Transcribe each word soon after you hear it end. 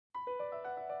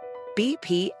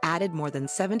BP added more than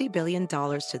 $70 billion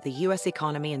to the U.S.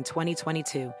 economy in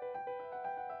 2022.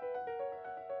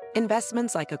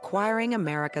 Investments like acquiring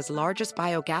America's largest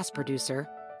biogas producer,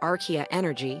 Archaea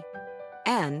Energy,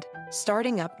 and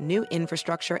starting up new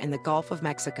infrastructure in the Gulf of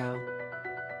Mexico.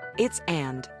 It's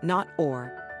and, not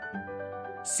or.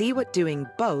 See what doing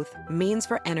both means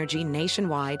for energy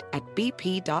nationwide at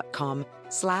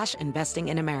bp.com/investing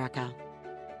in America.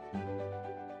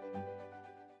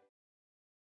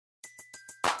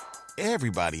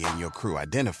 Everybody in your crew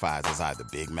identifies as either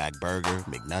Big Mac Burger,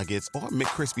 McNuggets, or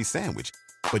McCrispy Sandwich.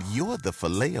 But you're the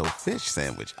Filet-O-Fish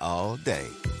Sandwich all day.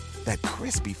 That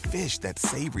crispy fish, that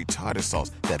savory tartar sauce,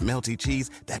 that melty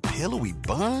cheese, that pillowy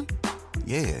bun.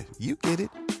 Yeah, you get it.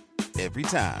 Every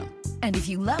time. And if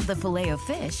you love the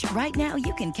Filet-O-Fish, right now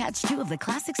you can catch two of the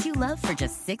classics you love for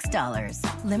just $6.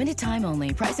 Limited time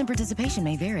only. Price and participation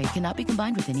may vary. Cannot be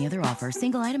combined with any other offer.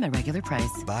 Single item at regular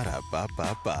price.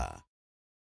 Ba-da-ba-ba-ba.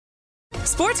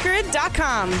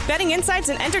 SportsGrid.com. Betting insights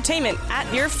and entertainment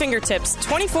at your fingertips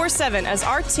 24/7 as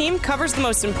our team covers the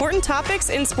most important topics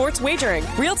in sports wagering.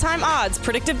 Real-time odds,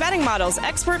 predictive betting models,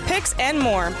 expert picks, and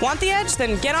more. Want the edge?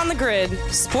 Then get on the grid.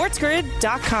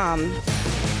 SportsGrid.com.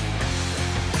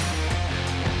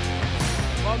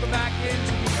 Welcome back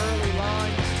into the early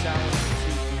line. This is Alan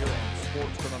here on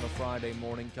SportsGrid on a Friday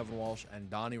morning. Kevin Walsh and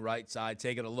Donnie right side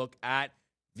taking a look at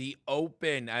the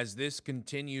Open as this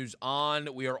continues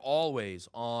on. We are always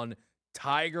on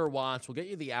Tiger Watch. We'll get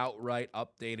you the outright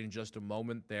update in just a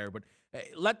moment there. But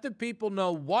let the people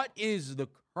know, what is the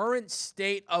current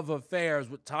state of affairs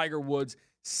with Tiger Woods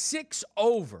 6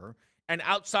 over and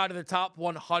outside of the top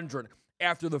 100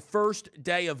 after the first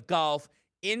day of golf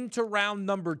into round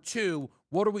number 2.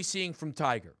 What are we seeing from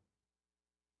Tiger?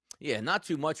 Yeah, not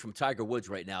too much from Tiger Woods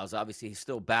right now, as obviously he's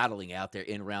still battling out there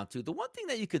in round 2. The one thing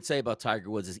that you could say about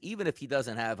Tiger Woods is even if he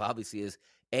doesn't have, obviously, his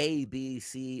A, B,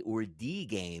 C, or D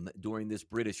game during this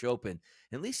British Open,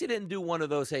 at least he didn't do one of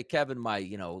those, hey, Kevin, my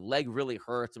leg really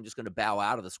hurts, I'm just going to bow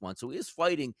out of this one. So he is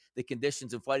fighting the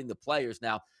conditions and fighting the players.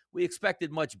 Now, we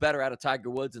expected much better out of Tiger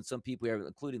Woods, and some people here,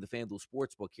 including the FanDuel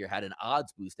Sportsbook here, had an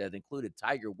odds boost that included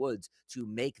Tiger Woods to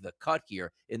make the cut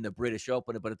here in the British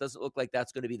Open, but it doesn't look like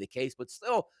that's going to be the case, but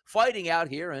still fighting out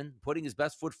here and putting his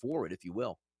best foot forward, if you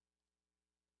will.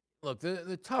 Look,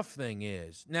 the tough thing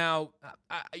is, now,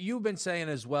 you've been saying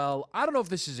as well, I don't know if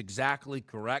this is exactly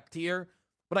correct here,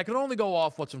 but I can only go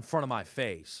off what's in front of my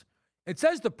face. It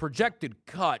says the projected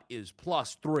cut is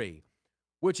 +3,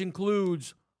 which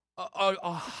includes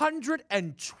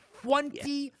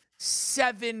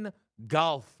 127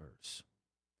 golfers.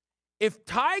 If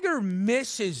Tiger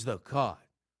misses the cut,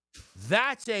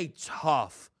 that's a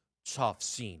tough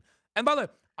scene. And by the way,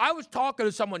 I was talking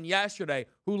to someone yesterday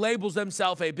who labels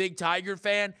themselves a big Tiger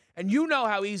fan, and you know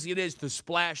how easy it is to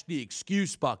splash the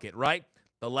excuse bucket, right?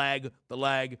 The leg. They're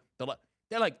like,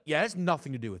 yeah, it has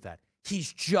nothing to do with that.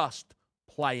 He's just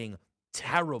playing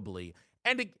terribly.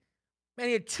 And man,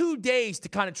 he had 2 days to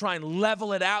kind of try and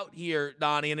level it out here,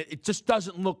 Donnie, and it just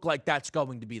doesn't look like that's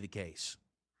going to be the case.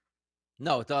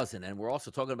 No, it doesn't. And we're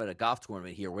also talking about a golf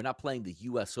tournament here. We're not playing the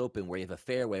U.S. Open where you have a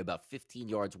fairway about 15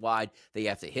 yards wide that you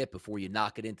have to hit before you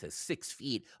knock it into 6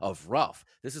 feet of rough.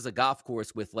 This is a golf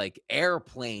course with like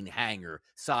airplane hanger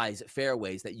size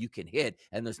fairways that you can hit,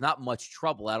 and there's not much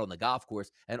trouble out on the golf course.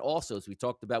 And also, as we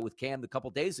talked about with Cam a couple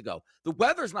days ago, the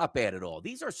weather's not bad at all.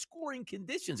 These are scoring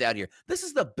conditions out here. This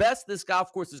is the best this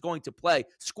golf course is going to play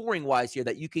scoring-wise here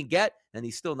that you can get, and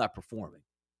he's still not performing.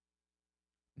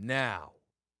 Now,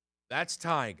 that's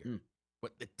Tiger.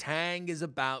 But the tang is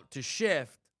about to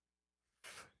shift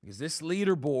because this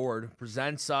leaderboard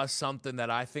presents us something that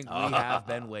I think we have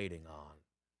been waiting on.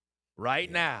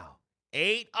 Right now,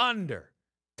 8 under,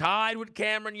 tied with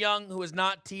Cameron Young, who has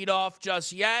not teed off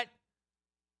just yet.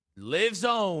 Live's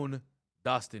own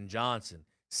Dustin Johnson.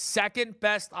 Second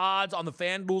best odds on the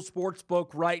FanDuel Sportsbook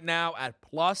right now at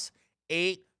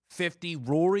 +850.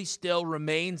 Rory still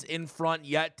remains in front,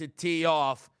 yet to tee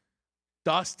off.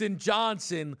 Dustin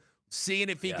Johnson seeing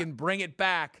if he can bring it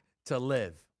back to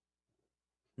Live.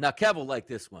 Now, Kev will like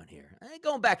this one here.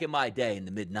 Going back in my day in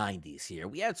the mid-'90s here,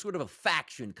 we had sort of a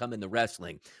faction come into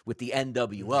wrestling with the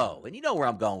NWO. And you know where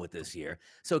I'm going with this here.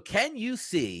 So can you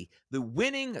see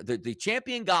the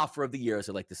champion golfer of the year, as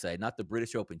I like to say, not the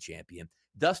British Open champion,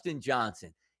 Dustin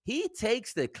Johnson. He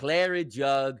takes the claret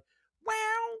jug,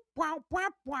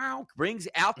 brings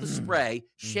out the spray,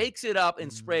 shakes it up,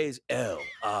 and sprays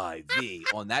L-I-V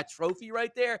on that trophy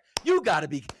right there. You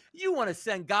want to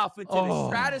send golf into the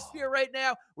stratosphere right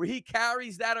now where he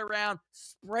carries that around,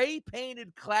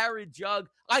 spray-painted claret jug.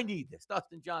 I need this.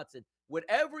 Dustin Johnson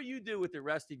whatever you do with the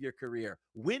rest of your career,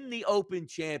 win the Open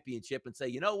Championship and say,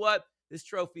 you know what? This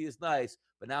trophy is nice,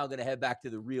 but now I'm going to head back to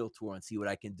the real tour and see what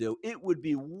I can do. It would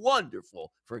be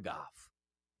wonderful for Goff.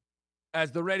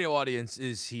 As the radio audience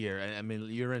is here, and I mean,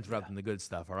 you're interrupting the good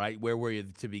stuff, all right? Where were you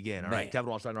to begin, all right? Kevin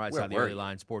Walsh on the right side of the early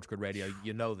line, Sports Grid Radio,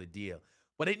 you know the deal.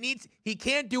 But he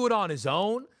can't do it on his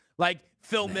own. Like,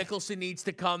 Phil Mickelson needs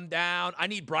to come down. I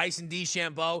need Bryson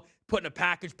DeChambeau putting a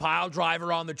package pile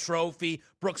driver on the trophy.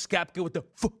 Brooks Koepka with the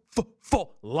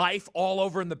life all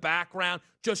over in the background,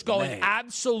 just going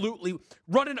absolutely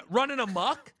running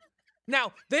amok.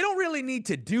 Now, they don't really need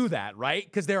to do that, right?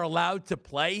 Because they're allowed to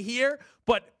play here.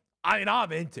 But, I mean,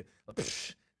 I'm into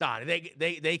Donnie,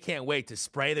 they can't wait to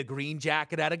spray the green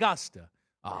jacket at Augusta.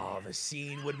 Oh, the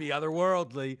scene would be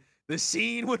otherworldly. The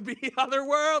scene would be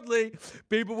otherworldly.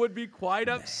 People would be quite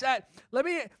upset. Let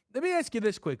me ask you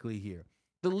this quickly here.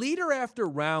 The leader after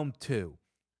round 2,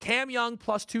 Cam Young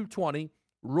plus 220,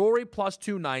 Rory plus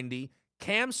 290,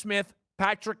 Cam Smith,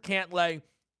 Patrick Cantlay,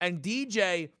 and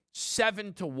DJ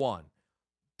 7-1.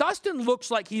 Dustin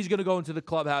looks like he's going to go into the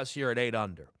clubhouse here at 8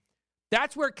 under.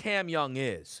 That's where Cam Young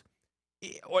is.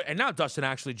 And now Dustin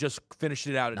actually just finished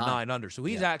it out at 9 under. So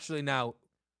he's actually now...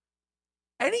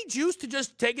 Any juice to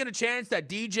just taking a chance that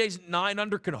DJ's 9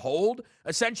 under can hold,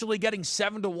 essentially getting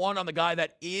 7-1 on the guy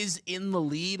that is in the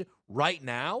lead right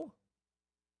now?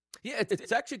 Yeah,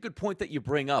 it's actually a good point that you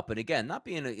bring up. And again, not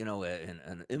being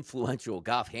an influential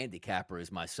golf handicapper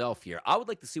as myself here, I would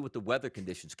like to see what the weather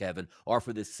conditions, Kevin, are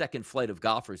for this second flight of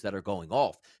golfers that are going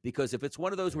off. Because if it's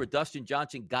one of those where Dustin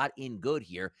Johnson got in good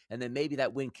here, and then maybe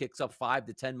that wind kicks up 5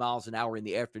 to 10 miles an hour in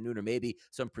the afternoon, or maybe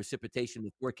some precipitation in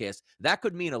the forecast, that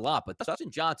could mean a lot. But Dustin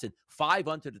Johnson, 5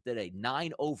 under today,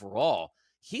 9 overall.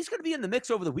 He's going to be in the mix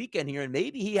over the weekend here, and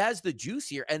maybe he has the juice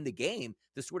here and the game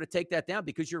to sort of take that down,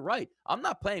 because you're right. I'm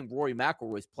not playing Rory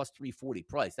McIlroy's plus 340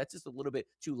 price. That's just a little bit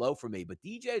too low for me. But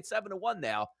DJ at 7-1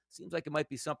 now seems like it might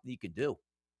be something you can do.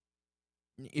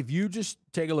 If you just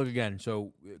take a look again,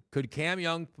 so could Cam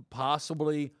Young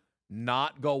possibly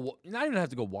not even have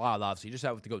to go wild, obviously. You just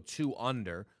have to go 2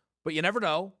 under. But you never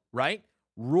know, right?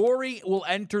 Rory will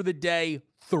enter the day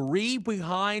 3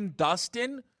 behind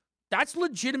Dustin. That's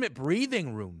legitimate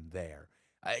breathing room there.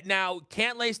 Now,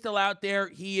 Cantlay's still out there.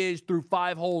 He is through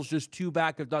 5 holes, just 2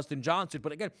 back of Dustin Johnson.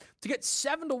 But again, to get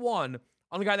 7-1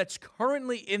 on the guy that's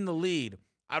currently in the lead,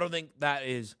 I don't think that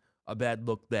is a bad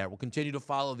look there. We'll continue to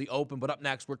follow the Open, but up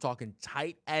next, we're talking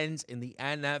tight ends in the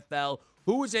NFL.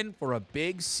 Who is in for a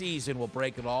big season? We'll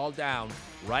break it all down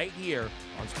right here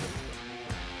on Sports Grid.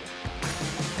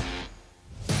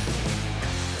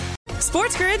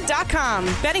 SportsGrid.com.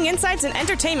 Betting insights and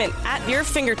entertainment at your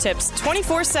fingertips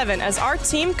 24/7 as our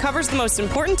team covers the most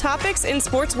important topics in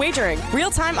sports wagering.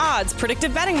 Real-time odds,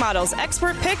 predictive betting models,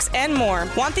 expert picks, and more.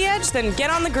 Want the edge? Then get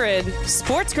on the grid.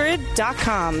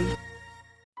 SportsGrid.com.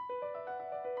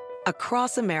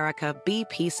 Across America,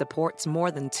 BP supports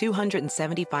more than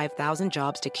 275,000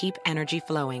 jobs to keep energy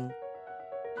flowing.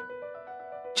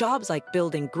 Jobs like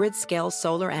building grid-scale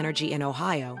solar energy in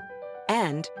Ohio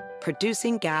and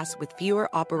producing gas with fewer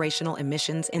operational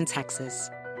emissions in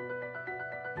Texas.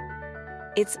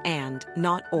 It's and,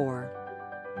 not or.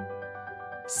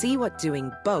 See what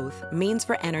doing both means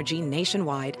for energy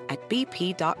nationwide at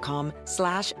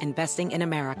bp.com/investing in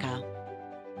America.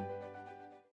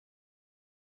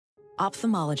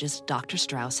 Ophthalmologist Dr.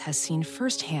 Strauss has seen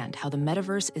firsthand how the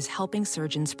metaverse is helping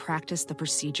surgeons practice the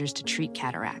procedures to treat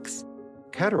cataracts.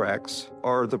 Cataracts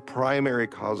are the primary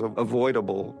cause of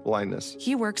avoidable blindness.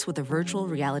 He works with a virtual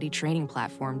reality training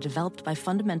platform developed by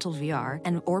Fundamental VR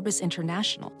and Orbis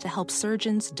International to help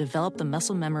surgeons develop the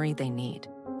muscle memory they need.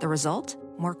 The result?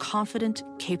 More confident,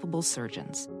 capable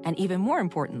surgeons. And even more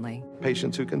importantly,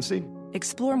 patients who can see.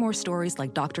 Explore more stories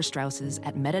like Dr. Strauss's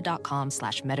at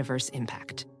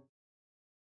meta.com/metaverseimpact.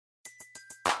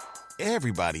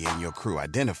 Everybody in your crew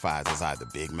identifies as either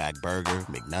Big Mac Burger,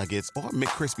 McNuggets, or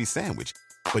McCrispy Sandwich.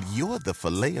 But you're the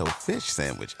Filet-O-Fish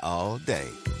Sandwich all day.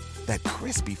 That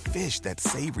crispy fish, that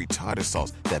savory tartar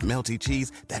sauce, that melty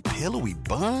cheese, that pillowy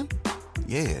bun.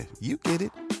 Yeah, you get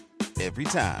it. Every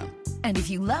time. And if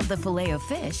you love the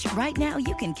Filet-O-Fish, right now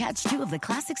you can catch 2 of the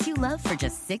classics you love for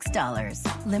just $6.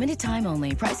 Limited time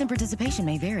only. Price and participation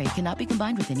may vary. Cannot be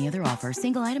combined with any other offer.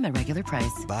 Single item at regular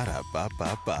price.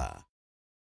 Ba-da-ba-ba-ba.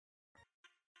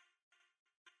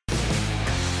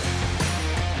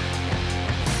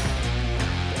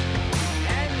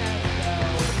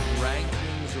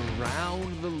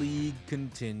 Around the league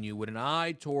continue with an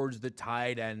eye towards the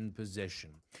tight end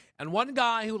position. And one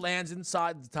guy who lands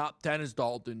inside the top 10 is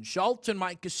Dalton Schultz, and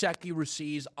Mike Gesicki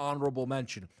receives honorable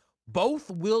mention.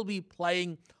 Both will be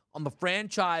playing on the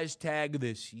franchise tag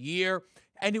this year,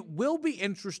 and it will be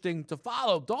interesting to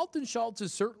follow. Dalton Schultz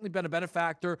has certainly been a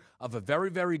benefactor of a very,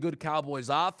 very good Cowboys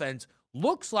offense.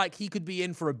 Looks like he could be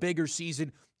in for a bigger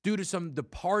season due to some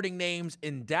departing names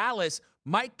in Dallas.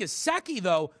 Mike Gesicki,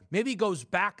 though, maybe goes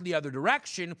back the other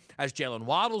direction as Jalen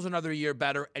Waddle's another year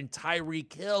better and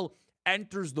Tyreek Hill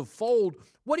enters the fold.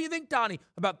 What do you think, Donnie,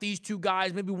 about these two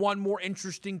guys? Maybe one more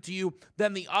interesting to you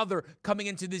than the other coming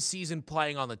into this season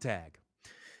playing on the tag?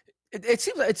 It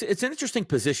seems like it's an interesting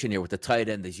position here with the tight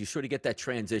end as you sort of get that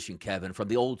transition, Kevin, from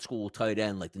the old school tight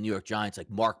end like the New York Giants, like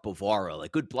Mark Bavaro,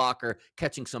 like good blocker,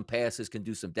 catching some passes, can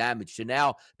do some damage, to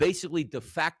now basically de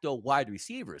facto wide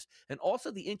receivers. And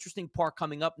also the interesting part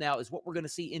coming up now is what we're going to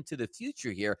see into the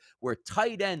future here, where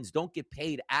tight ends don't get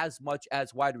paid as much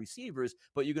as wide receivers,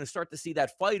 but you're going to start to see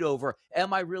that fight over,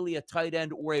 am I really a tight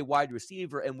end or a wide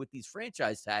receiver? And with these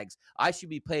franchise tags, I should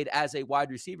be paid as a wide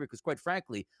receiver because, quite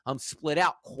frankly, I'm split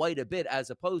out quite a bit as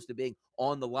opposed to being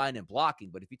on the line and blocking.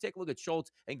 But if you take a look at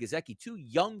Schultz and Gesicki, two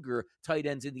younger tight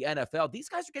ends in the NFL, these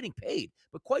guys are getting paid.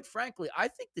 But quite frankly, I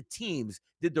think the teams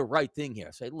did the right thing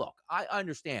here. Say, look, I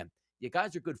understand. You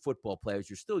guys are good football players.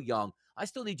 You're still young. I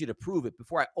still need you to prove it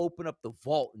before I open up the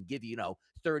vault and give you,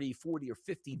 30, 40, or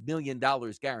 $50 million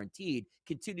guaranteed.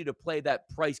 Continue to play that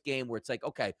price game where it's like,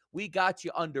 okay, we got you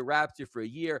under wraps here for a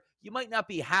year. You might not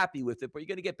be happy with it, but you're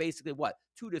going to get basically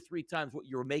 2 to 3 times what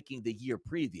you were making the year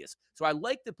previous. So I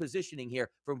like the positioning here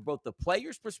from both the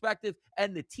player's perspective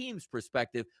and the team's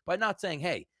perspective by not saying,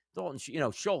 hey, Dalton,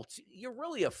 Schultz, you're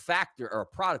really a factor, or a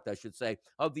product, I should say,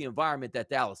 of the environment that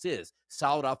Dallas is.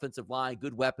 Solid offensive line,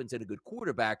 good weapons, and a good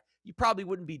quarterback. You probably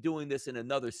wouldn't be doing this in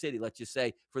another city, let's just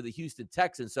say, for the Houston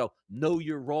Texans. So know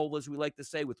your role, as we like to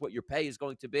say, with what your pay is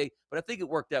going to be. But I think it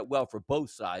worked out well for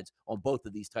both sides on both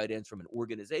of these tight ends from an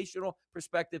organizational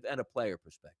perspective and a player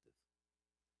perspective.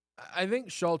 I think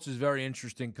Schultz is very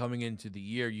interesting coming into the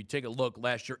year. You take a look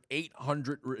last year,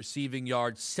 800 receiving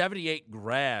yards, 78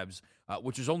 grabs,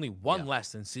 which is only one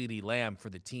less than CeeDee Lamb for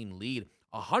the team lead.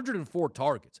 104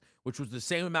 targets, which was the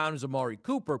same amount as Amari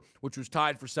Cooper, which was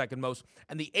tied for second most.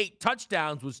 And the 8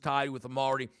 touchdowns was tied with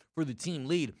Amari for the team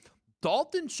lead.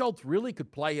 Dalton Schultz really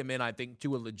could play him in, I think,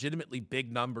 to a legitimately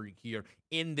big number here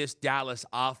in this Dallas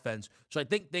offense. So I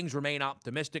think things remain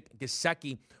optimistic.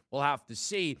 Gesicki, we'll have to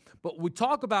see. But we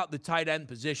talk about the tight end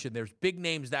position. There's big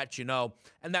names that you know.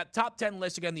 And that top 10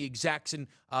 list, again, the execs and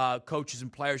coaches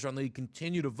and players on the league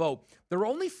continue to vote. There are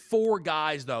only 4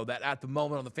 guys, though, that at the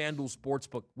moment on the FanDuel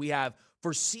Sportsbook we have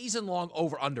for season-long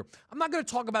over-under. I'm not going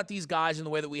to talk about these guys in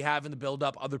the way that we have in the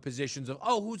build-up, other positions of,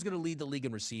 who's going to lead the league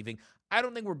in receiving. I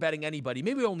don't think we're betting anybody.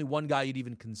 Maybe only one guy you'd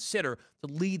even consider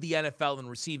to lead the NFL in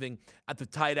receiving at the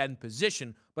tight end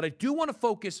position. But I do want to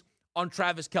focus on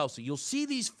Travis Kelce. You'll see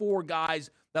these 4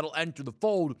 guys that'll enter the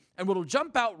fold, and what'll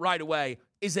jump out right away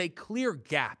is a clear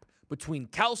gap between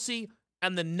Kelce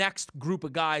and the next group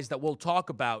of guys that we'll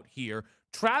talk about here.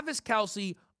 Travis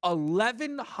Kelce,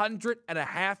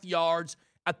 1,100.5 yards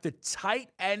at the tight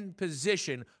end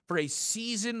position for a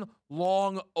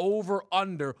season-long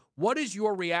over-under. What is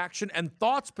your reaction and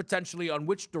thoughts potentially on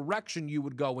which direction you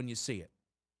would go when you see it?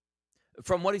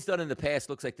 From what he's done in the past,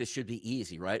 looks like this should be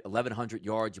easy, right? 1,100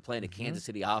 yards. You're playing a Kansas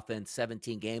City offense,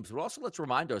 17 games. But also, let's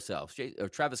remind ourselves,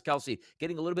 Travis Kelce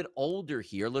getting a little bit older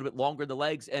here, a little bit longer in the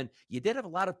legs, and you did have a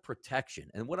lot of protection.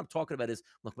 And what I'm talking about is,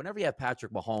 look, whenever you have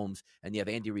Patrick Mahomes and you have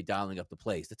Andy Reid dialing up the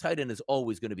plays, the tight end is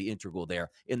always going to be integral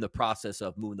there in the process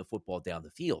of moving the football down the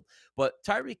field. But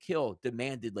Tyreek Hill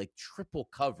demanded triple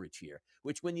coverage here,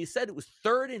 which when you said it was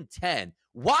 3rd and 10,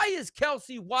 why is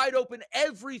Kelce wide open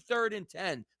every 3rd and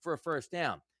 10 for a first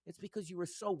down? It's because you were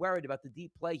so worried about the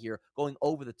deep play here going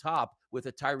over the top with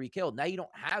a Tyreek Hill. Now you don't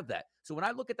have that. So when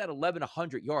I look at that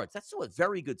 1,100 yards, that's still a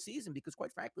very good season because,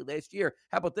 quite frankly, last year,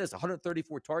 how about this?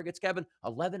 134 targets, Kevin,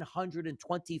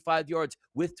 1,125 yards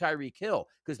with Tyreek Hill.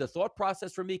 Because the thought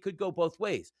process for me could go both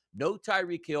ways. No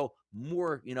Tyreek Hill,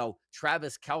 more,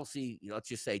 Travis Kelce, let's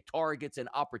just say targets and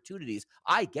opportunities.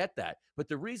 I get that. But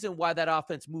the reason why that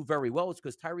offense moved very well is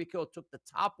because Tyreek Hill took the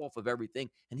top off of everything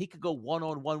and he could go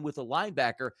one-on-one with a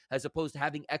linebacker as opposed to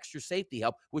having extra safety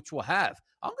help, which we'll have.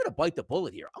 I'm going to bite the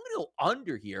bullet here. I'm going to go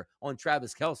under here on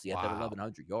Travis Kelce at that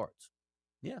 1,100 yards.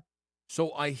 Yeah.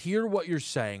 So I hear what you're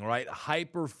saying, right?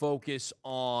 Hyper focus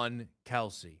on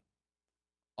Kelce.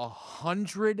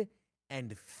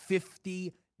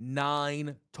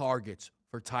 159 targets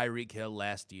for Tyreek Hill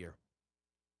last year.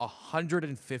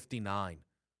 159.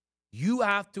 You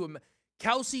have to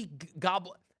Kelce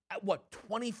gobble at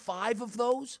 25 of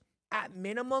those at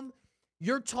minimum?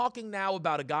 You're talking now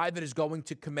about a guy that is going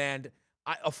to command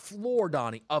A floor,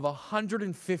 Donnie, of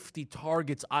 150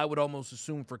 targets, I would almost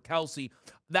assume, for Kelce.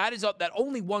 That is up. That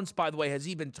only once, by the way, has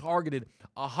he been targeted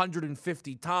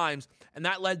 150 times, and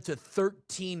that led to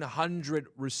 1,300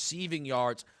 receiving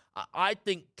yards. I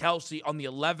think Kelce on the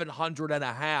 1,100 and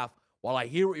a half, while I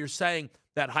hear what you're saying,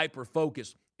 that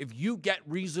hyper-focus, if you get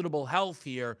reasonable health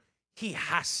here, he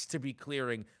has to be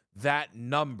clearing that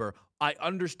number. I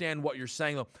understand what you're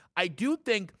saying, though. I do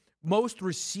think most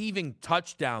receiving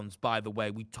touchdowns, by the way,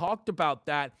 we talked about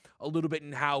that a little bit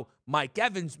in how Mike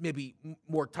Evans, maybe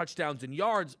more touchdowns than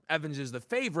yards. Evans is the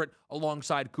favorite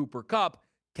alongside Cooper Kupp.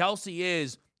 Kelce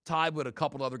is tied with a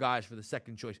couple other guys for the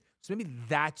second choice. So maybe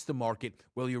that's the market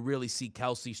where you really see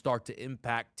Kelce start to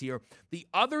impact here. The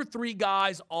other three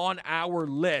guys on our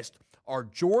list are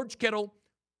George Kittle,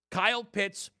 Kyle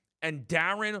Pitts, and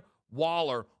Darren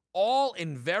Waller, all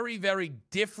in very, very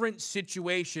different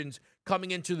situations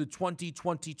coming into the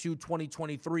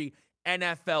 2022-2023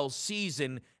 NFL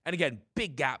season. And again,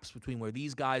 big gaps between where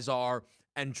these guys are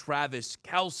and Travis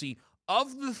Kelce.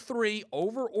 Of the three,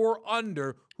 over or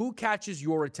under, who catches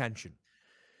your attention?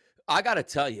 I got to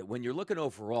tell you, when you're looking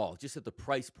overall, just at the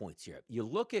price points here, you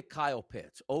look at Kyle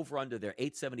Pitts, over under there,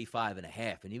 875 and a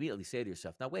half, and you immediately say to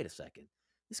yourself, now, wait a second.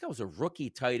 This guy was a rookie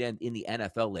tight end in the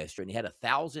NFL last year, and he had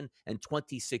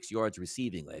 1,026 yards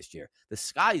receiving last year. The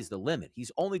sky is the limit.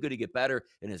 He's only going to get better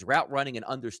in his route running and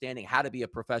understanding how to be a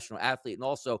professional athlete and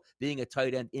also being a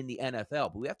tight end in the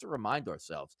NFL. But we have to remind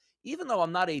ourselves, even though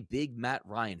I'm not a big Matt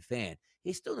Ryan fan,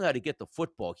 he still knew how to get the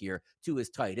football here to his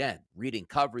tight end, reading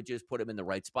coverages, put him in the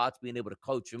right spots, being able to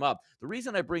coach him up. The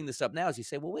reason I bring this up now is you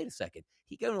say, well, wait a second.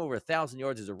 He got over 1,000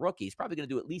 yards as a rookie. He's probably going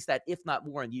to do at least that, if not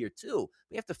more, in year two.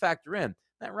 We have to factor in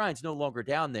Matt Ryan's no longer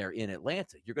down there in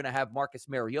Atlanta. You're going to have Marcus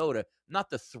Mariota,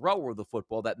 not the thrower of the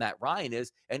football that Matt Ryan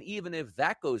is. And even if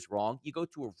that goes wrong, you go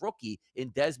to a rookie in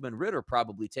Desmond Ridder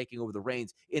probably taking over the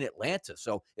reins in Atlanta.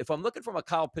 So if I'm looking from a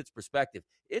Kyle Pitts perspective,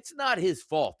 it's not his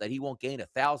fault that he won't gain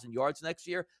 1,000 yards next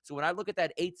year. So when I look at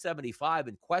that 875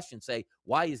 and question, say,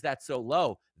 why is that so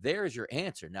low? There's your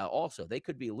answer. Now, also, they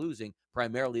could be losing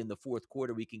primarily in the fourth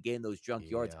quarter. We can gain those junk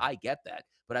yards. I get that.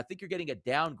 But I think you're getting a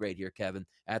downgrade here, Kevin,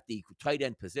 at the tight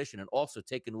end position. And also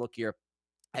taking a look here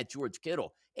at George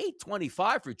Kittle.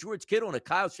 825 for George Kittle and a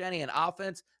Kyle Shanahan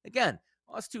offense. Again,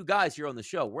 us two guys here on the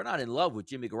show, we're not in love with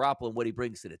Jimmy Garoppolo and what he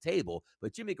brings to the table,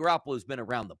 but Jimmy Garoppolo has been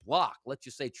around the block. Let's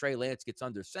just say Trey Lance gets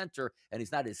under center and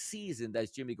he's not as seasoned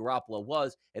as Jimmy Garoppolo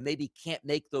was and maybe can't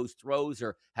make those throws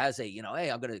or has a, hey,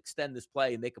 I'm going to extend this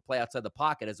play and make a play outside the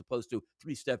pocket as opposed to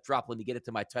three-step drop when you get it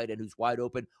to my tight end who's wide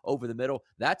open over the middle.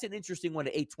 That's an interesting one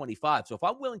at 825. So if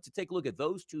I'm willing to take a look at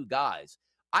those two guys,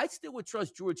 I still would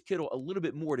trust George Kittle a little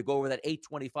bit more to go over that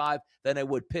 825 than I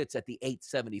would Pitts at the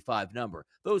 875 number.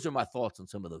 Those are my thoughts on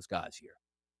some of those guys here.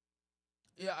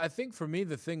 Yeah, I think for me,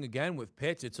 the thing again with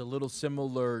Pitts, it's a little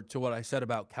similar to what I said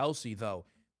about Kelce, though.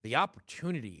 The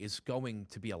opportunity is going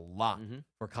to be a lot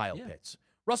for Kyle Pitts.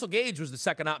 Russell Gage was the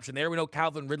second option there. We know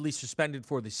Calvin Ridley suspended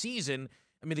for the season.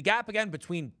 I mean, the gap again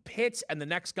between Pitts and the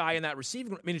next guy in that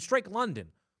receiving, it's Drake London,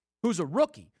 who's a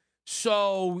rookie.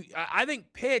 So I think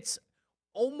Pitts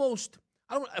almost,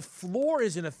 a floor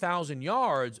isn't 1,000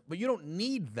 yards, but you don't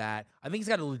need that. I think he's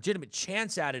got a legitimate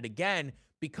chance at it again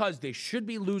because they should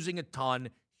be losing a ton.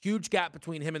 Huge gap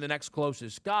between him and the next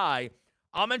closest guy.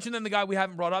 I'll mention then the guy we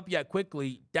haven't brought up yet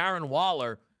quickly, Darren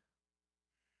Waller.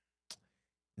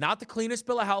 Not the cleanest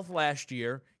bill of health last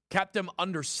year. Kept him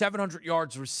under 700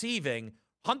 yards receiving.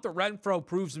 Hunter Renfrow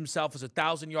proves himself as a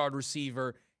 1,000-yard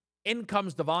receiver. In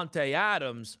comes Devontae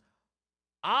Adams.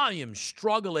 I am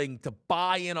struggling to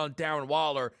buy in on Darren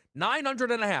Waller.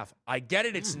 900 and a half. I get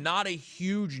it. It's not a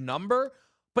huge number,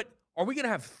 but are we going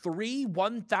to have 3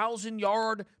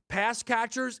 1,000-yard pass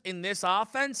catchers in this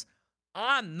offense?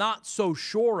 I'm not so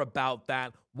sure about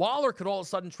that. Waller could all of a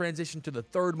sudden transition to the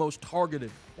third most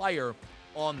targeted player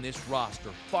on this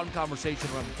roster. Fun conversation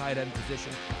around the tight end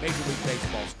position. Major League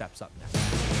Baseball steps up next.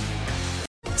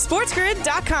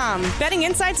 SportsGrid.com. Betting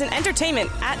insights and entertainment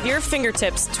at your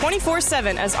fingertips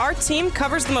 24/7 as our team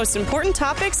covers the most important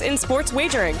topics in sports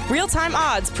wagering. Real-time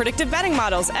odds, predictive betting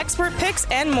models, expert picks,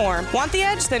 and more. Want the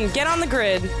edge? Then get on the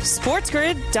grid.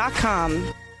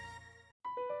 SportsGrid.com.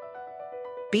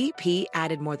 BP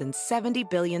added more than $70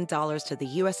 billion to the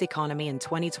U.S. economy in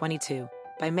 2022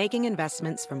 by making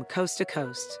investments from coast to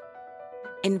coast.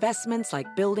 Investments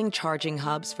like building charging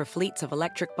hubs for fleets of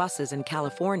electric buses in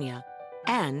California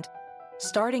and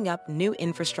starting up new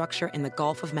infrastructure in the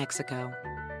Gulf of Mexico.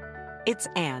 It's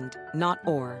and, not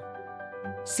or.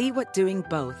 See what doing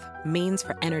both means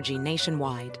for energy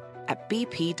nationwide at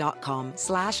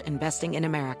bp.com/investing in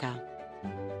America.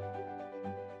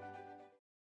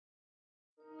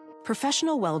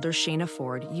 Professional welder Shayna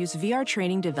Ford used VR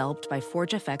training developed by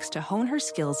ForgeFX to hone her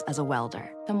skills as a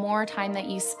welder. The more time that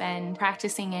you spend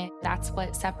practicing it, that's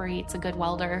what separates a good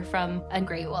welder from a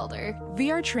great welder.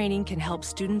 VR training can help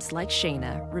students like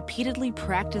Shayna repeatedly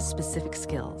practice specific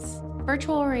skills.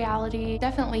 Virtual reality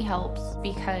definitely helps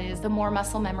because the more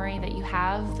muscle memory that you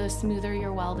have, the smoother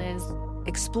your weld is.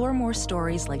 Explore more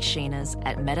stories like Shayna's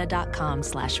at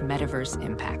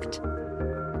meta.com/metaverseimpact.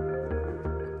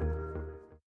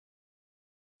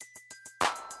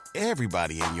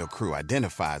 Everybody in your crew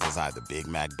identifies as either Big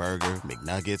Mac Burger,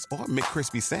 McNuggets, or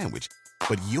McCrispy Sandwich.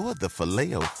 But you're the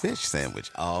Filet-O-Fish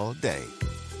Sandwich all day.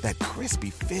 That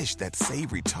crispy fish, that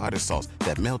savory tartar sauce,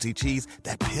 that melty cheese,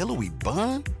 that pillowy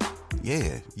bun.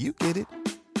 Yeah, you get it.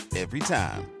 Every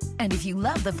time. And if you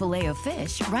love the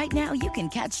Filet-O-Fish, right now you can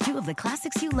catch two of the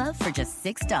classics you love for just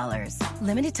 $6.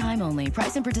 Limited time only.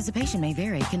 Price and participation may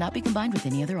vary. Cannot be combined with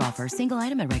any other offer. Single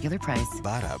item at regular price.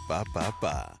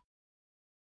 Ba-da-ba-ba-ba.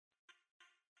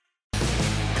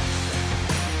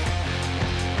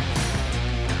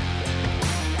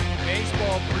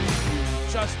 Baseball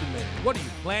preview. Just a minute. What are you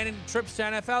planning? Trips to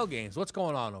NFL games? What's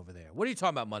going on over there? What are you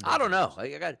talking about Monday? I don't know. I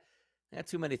got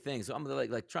too many things. So I'm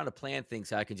like trying to plan things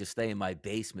so I can just stay in my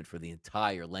basement for the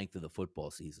entire length of the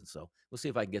football season. So we'll see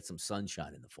if I can get some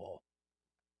sunshine in the fall.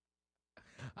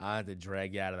 I have to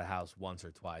drag you out of the house once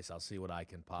or twice. I'll see what I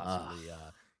can possibly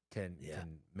can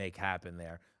make happen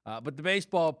there. But the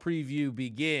baseball preview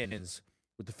begins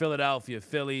with the Philadelphia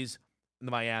Phillies and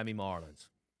the Miami Marlins.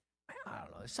 I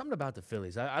don't know. There's something about the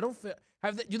Phillies. I don't feel.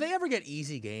 Do they ever get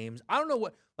easy games? I don't know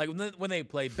what. Like when they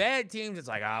play bad teams, it's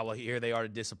like, well, here they are to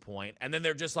disappoint. And then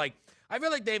they're just like, I feel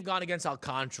like they've gone against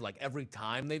Alcantara like every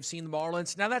time they've seen the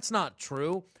Marlins. Now that's not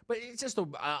true, but it's just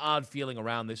an odd feeling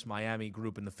around this Miami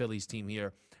group and the Phillies team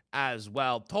here as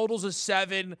well. Totals of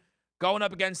 7, going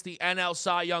up against the NL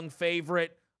Cy Young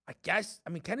favorite. I guess. I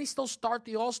mean, can he still start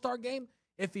the All-Star game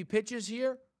if he pitches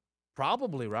here?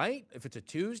 Probably, right? If it's a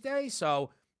Tuesday, so.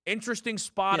 Interesting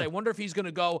spot. Yeah. I wonder if he's going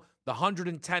to go the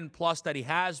 110+ that he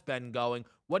has been going.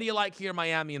 What do you like here,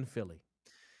 Miami and Philly?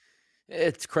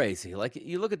 It's crazy. Like,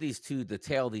 you look at the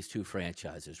tail of these two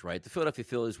franchises, right? The Philadelphia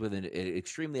Phillies with an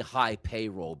extremely high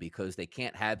payroll because they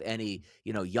can't have any,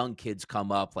 young kids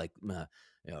come up like,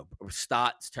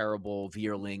 Stott's terrible,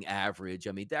 Vierling average.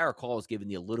 I mean, Derek Hall is giving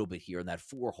you a little bit here in that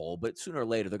 4-hole, but sooner or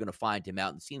later they're going to find him out.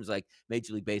 And it seems like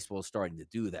Major League Baseball is starting to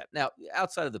do that. Now,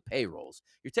 outside of the payrolls,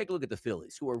 you take a look at the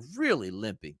Phillies, who are really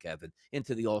limping, Kevin,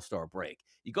 into the All-Star break.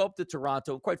 You go up to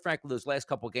Toronto, and quite frankly, those last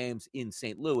couple games in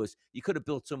St. Louis, you could have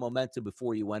built some momentum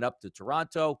before you went up to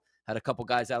Toronto. Had a couple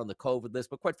guys out on the COVID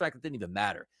list, but quite frankly, it didn't even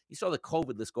matter. You saw the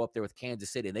COVID list go up there with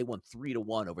Kansas City, and they won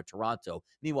 3-1 over Toronto.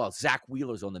 Meanwhile, Zach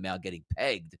Wheeler's on the mound getting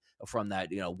pegged from that,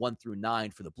 1 through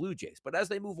 9 for the Blue Jays. But as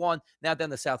they move on now down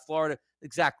to South Florida,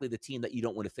 exactly the team that you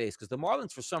don't want to face because the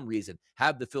Marlins, for some reason,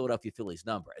 have the Philadelphia Phillies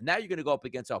number. And now you're going to go up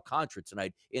against Alcantara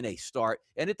tonight in a start,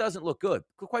 and it doesn't look good.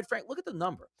 Quite frankly, look at the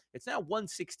number. It's now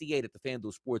 168 at the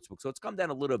FanDuel Sportsbook, so it's come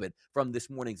down a little bit from this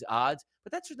morning's odds,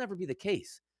 but that should never be the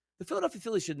case. The Philadelphia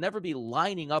Phillies should never be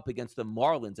lining up against the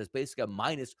Marlins as basically a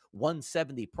minus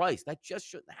 170 price. That just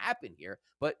shouldn't happen here.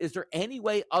 But is there any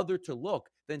way other to look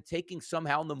than taking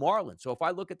somehow the Marlins? So if I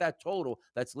look at that total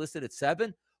that's listed at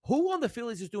 7, who on the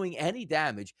Phillies is doing any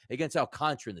damage against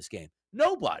Alcantara in this game?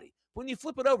 Nobody. When you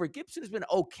flip it over, Gibson has been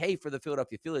okay for the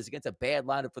Philadelphia Phillies against a bad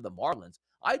lineup for the Marlins.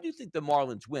 I do think the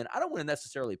Marlins win. I don't want to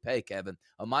necessarily pay, Kevin,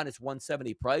 a minus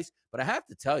 170 price, but I have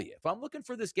to tell you, if I'm looking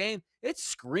for this game, it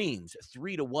screams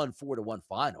 3-1, 4-1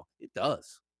 final. It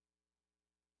does.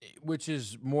 Which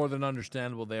is more than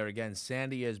understandable there. Again,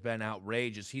 Sandy has been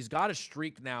outrageous. He's got a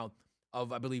streak now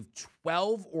of, I believe,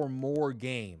 12 or more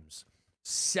games,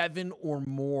 7 or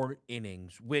more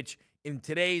innings, which in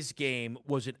today's game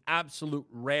was an absolute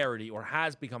rarity or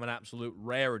has become an absolute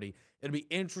rarity. It'll be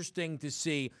interesting to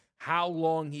see how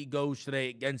long he goes today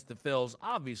against the Phils.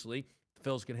 Obviously, the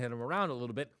Phils can hit him around a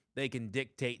little bit. They can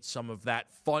dictate some of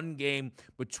that fun game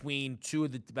between two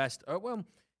of the best,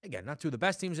 again, not two of the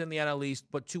best teams in the NL East,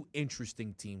 but two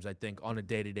interesting teams, I think, on a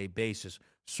day-to-day basis,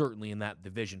 certainly in that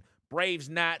division.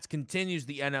 Braves-Nats continues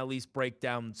the NL East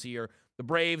breakdowns here. The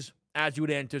Braves, as you would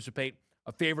anticipate,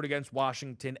 a favorite against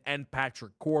Washington and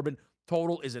Patrick Corbin.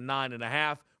 Total is a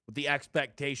 9.5 with the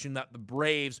expectation that the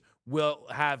Braves will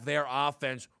have their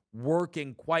offense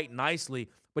working quite nicely.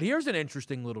 But here's an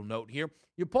interesting little note here.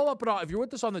 You pull up it all. If you're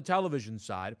with us on the television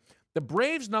side, the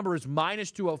Braves number is minus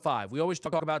 205. We always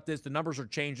talk about this. The numbers are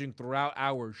changing throughout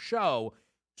our show.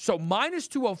 So minus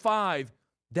 205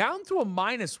 down to a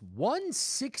minus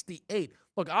 168.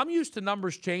 Look, I'm used to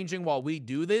numbers changing while we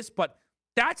do this, but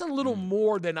that's a little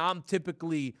more than I'm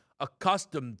typically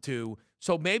accustomed to.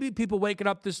 So maybe people waking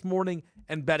up this morning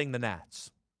and betting the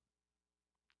Nats.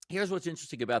 Here's what's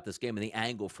interesting about this game and the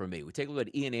angle for me. We take a look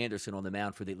at Ian Anderson on the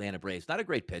mound for the Atlanta Braves. Not a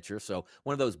great pitcher, so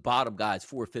one of those bottom guys,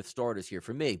 4th, 5th starters here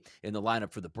for me in the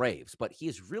lineup for the Braves. But he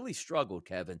has really struggled,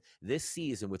 Kevin, this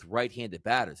season with right-handed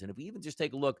batters. And if we even just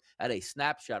take a look at a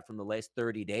snapshot from the last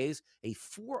 30 days, a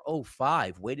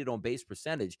 .405 weighted on base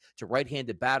percentage to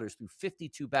right-handed batters through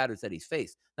 52 batters that he's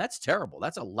faced. That's terrible.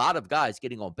 That's a lot of guys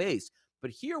getting on base.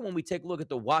 But here, when we take a look at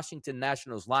the Washington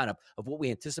Nationals lineup of what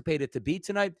we anticipate it to be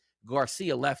tonight,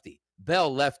 Garcia lefty,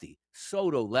 Bell lefty,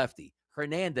 Soto lefty,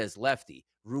 Hernandez lefty,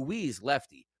 Ruiz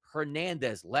lefty,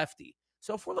 Hernandez lefty.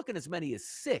 So if we're looking as many as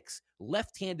 6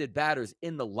 left-handed batters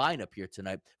in the lineup here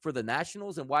tonight for the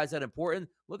Nationals, and why is that important?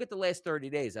 Look at the last 30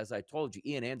 days. As I told you,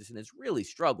 Ian Anderson has really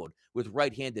struggled with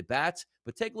right-handed bats,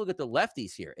 but take a look at the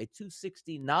lefties here. A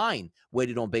 .269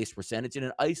 weighted on base percentage and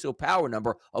an ISO power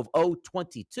number of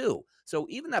 .022. So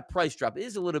even that price drop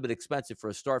is a little bit expensive for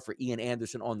a start for Ian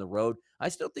Anderson on the road. I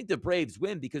still think the Braves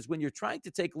win, because when you're trying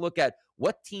to take a look at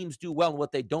what teams do well and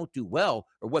what they don't do well,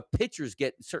 or what pitchers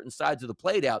get certain sides of the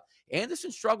plate out,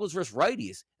 Anderson struggles versus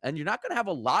righties, and you're not going to have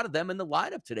a lot of them in the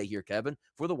lineup today here, Kevin,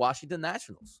 for the Washington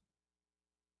Nationals.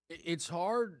 It's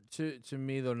hard to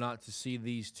me, though, not to see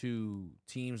these two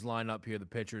teams line up here, the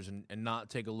pitchers, and not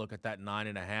take a look at that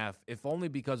 9.5, if only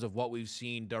because of what we've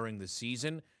seen during the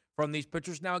season from these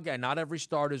pitchers. Now, again, not every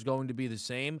start is going to be the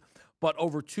same, but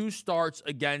over 2 starts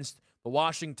against the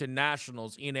Washington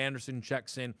Nationals, Ian Anderson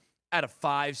checks in at a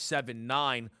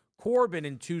 5.79. Corbin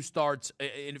in 2 starts,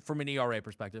 from an ERA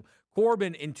perspective,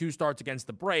 Corbin in 2 starts against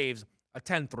the Braves, a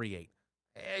 10.38.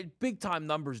 Big-time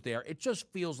numbers there. It just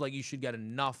feels like you should get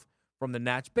enough from the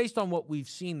Nats based on what we've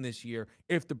seen this year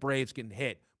if the Braves can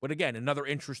hit. But again, another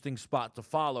interesting spot to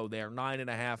follow there.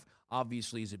 9.5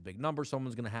 obviously is a big number.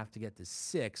 Someone's going to have to get to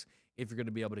 6 if you're going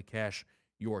to be able to cash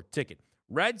your ticket.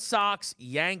 Red Sox,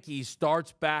 Yankees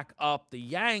starts back up. The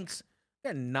Yanks,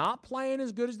 they're not playing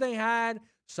as good as they had.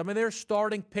 Some of their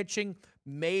starting pitching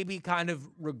maybe kind of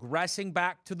regressing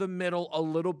back to the middle a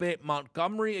little bit.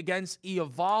 Montgomery against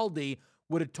Eovaldi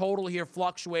with a total here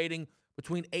fluctuating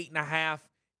between 8.5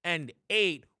 and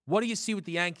 8. What do you see with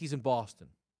the Yankees in Boston?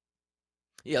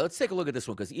 Yeah, let's take a look at this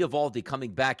one, because Eovaldi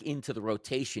coming back into the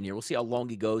rotation here. We'll see how long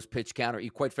he goes, pitch counter,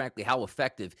 quite frankly, how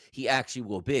effective he actually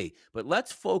will be. But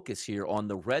let's focus here on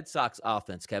the Red Sox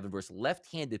offense, Kevin, versus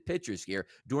left-handed pitchers here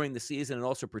during the season, and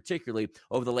also particularly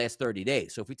over the last 30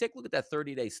 days. So if we take a look at that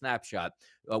 30-day snapshot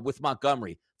with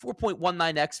Montgomery, 4.19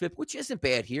 xFIP, which isn't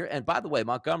bad here. And by the way,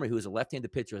 Montgomery, who is a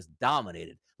left-handed pitcher, has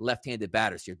dominated left-handed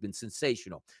batters here, been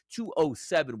sensational.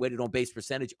 207 weighted on base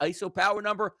percentage, ISO power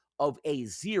number of a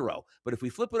 0. But if we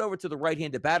flip it over to the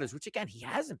right-handed batters, which again, he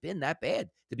hasn't been that bad,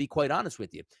 to be quite honest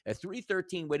with you. A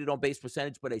 313 weighted on base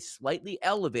percentage, but a slightly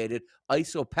elevated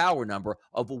ISO power number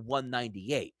of a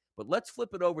 198. But let's flip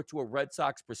it over to a Red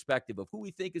Sox perspective of who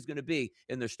we think is going to be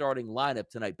in their starting lineup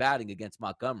tonight batting against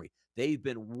Montgomery. They've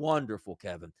been wonderful,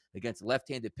 Kevin, against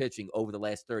left-handed pitching over the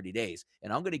last 30 days.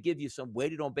 And I'm going to give you some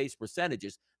weighted on base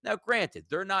percentages. Now, granted,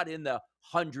 they're not in the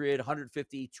 100,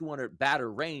 150, 200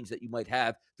 batter range that you might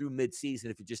have through midseason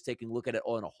if you're just taking a look at it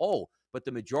on a whole. But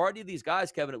the majority of these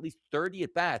guys, Kevin, at least 30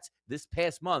 at-bats this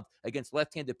past month against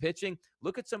left-handed pitching.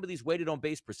 Look at some of these weighted on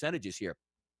base percentages here.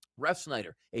 Ref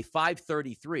Snyder, a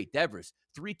 533. Devers,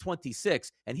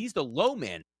 326. And he's the low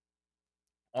man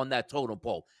on that totem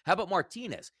pole. How about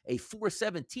Martinez, a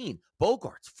 417.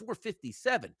 Bogarts,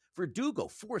 457. Verdugo,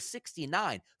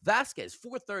 469. Vasquez,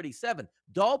 437.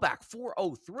 Dahlback,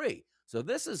 403. So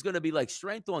this is going to be like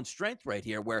strength on strength right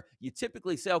here, where you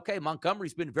typically say, okay,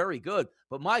 Montgomery's been very good,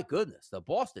 but my goodness, the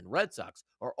Boston Red Sox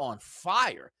are on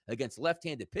fire against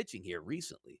left-handed pitching here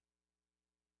recently.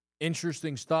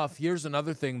 Interesting stuff. Here's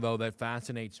another thing, though, that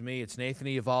fascinates me. It's Nathan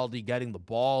Eovaldi getting the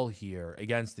ball here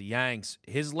against the Yanks.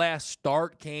 His last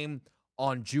start came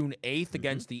on June 8th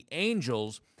against the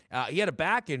Angels. He had a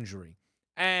back injury.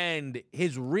 And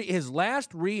his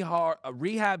last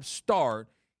rehab start,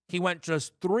 he went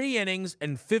just 3 innings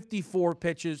and 54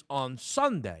 pitches on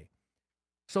Sunday.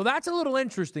 So that's a little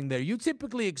interesting there. You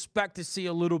typically expect to see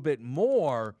a little bit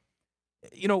more.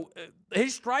 You know,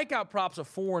 his strikeout prop's a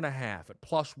 4.5 at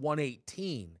plus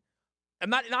 118.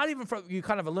 And not even for you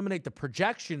kind of eliminate the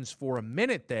projections for a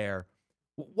minute there.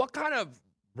 What kind of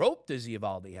rope does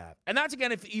Eovaldi have? And that's,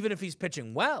 again, even if he's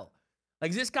pitching well. Like,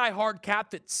 is this guy hard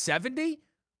capped at 70?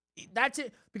 That's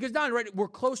it. Because, Don, right, we're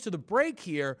close to the break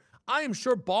here. I am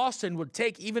sure Boston would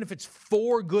take, even if it's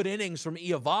 4 good innings from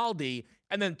Eovaldi,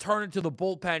 and then turn it to the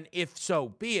bullpen if so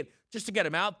be it. just to get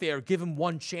him out there, give him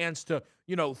one chance to,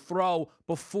 throw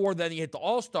before then he hit the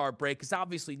All-Star break, because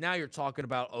obviously now you're talking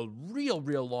about a real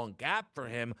long gap for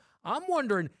him. I'm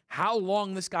wondering how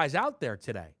long this guy's out there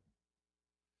today.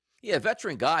 Yeah,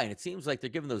 veteran guy, and it seems like they're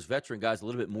giving those veteran guys a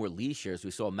little bit more leash here. As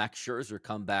we saw Max Scherzer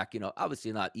come back,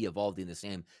 obviously not Eovaldi in the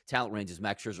same talent range as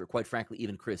Max Scherzer, quite frankly,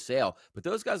 even Chris Sale. But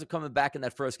those guys are coming back in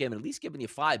that first game and at least giving you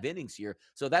 5 innings here.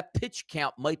 So that pitch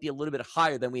count might be a little bit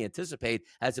higher than we anticipate,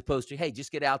 as opposed to, hey,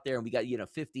 just get out there and we got,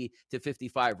 50 to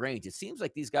 55 range. It seems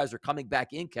like these guys are coming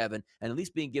back in, Kevin, and at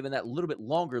least being given that little bit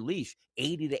longer leash,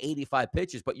 80 to 85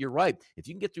 pitches. But you're right. If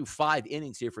you can get through 5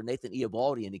 innings here for Nathan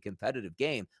Eovaldi in a competitive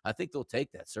game, I think they'll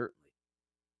take that, certainly.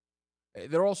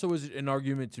 There also is an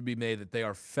argument to be made that they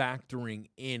are factoring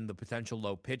in the potential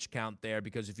low pitch count there,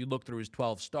 because if you look through his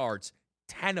 12 starts,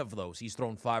 10 of those he's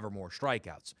thrown 5 or more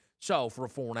strikeouts. So for a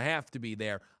 4.5 to be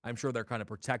there, I'm sure they're kind of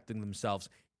protecting themselves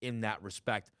in that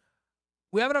respect.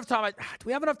 We have enough time. Do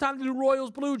we have enough time to do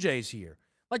Royals Blue Jays here?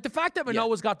 Like the fact that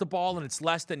Manoah's got the ball and it's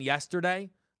less than yesterday.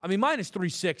 I mean, minus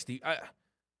 360.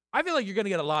 I feel like you're going to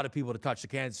get a lot of people to touch the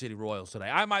Kansas City Royals today.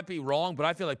 I might be wrong, but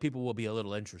I feel like people will be a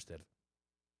little interested.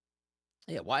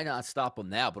 Yeah, why not stop them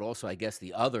now? But also, I guess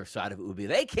the other side of it would be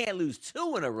they can't lose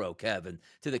 2 in a row, Kevin,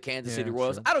 to the Kansas City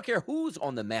Royals. True. I don't care who's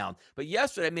on the mound. But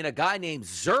yesterday, a guy named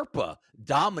Zerpa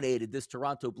dominated this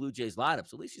Toronto Blue Jays lineup.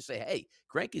 So at least you say, hey,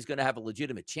 Greinke's going to have a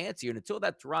legitimate chance here. And until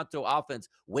that Toronto offense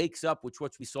wakes up, which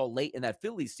we saw late in that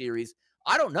Phillies series,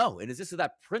 I don't know. And is this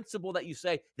that principle that you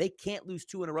say they can't lose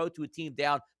 2 in a row to a team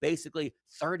down basically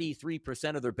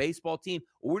 33% of their baseball team?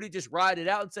 Or do you just ride it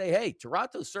out and say, hey,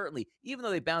 Toronto certainly, even though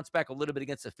they bounced back a little bit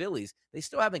against the Phillies, they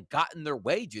still haven't gotten their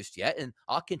way just yet, and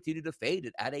I'll continue to fade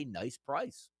it at a nice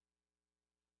price.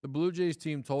 The Blue Jays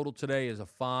team total today is a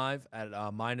 5 at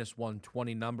a minus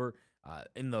 120 number.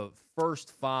 In the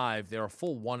first 5, they're a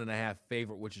full 1.5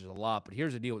 favorite, which is a lot. But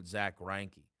here's the deal with Zach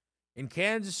Greinke. In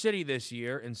Kansas City this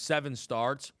year, in 7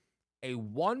 starts, a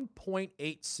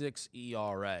 1.86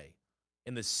 ERA.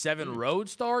 In the 7 road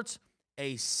starts,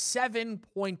 a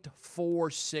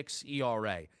 7.46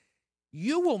 ERA.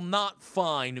 You will not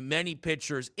find many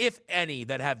pitchers, if any,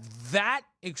 that have that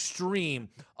extreme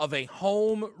of a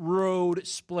home-road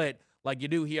split like you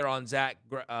do here on Zach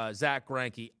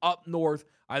Greinke. Up north,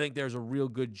 I think there's a real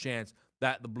good chance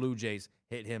that the Blue Jays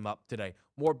hit him up today.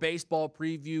 More baseball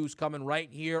previews coming right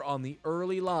here on the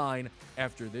early line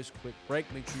after this quick break.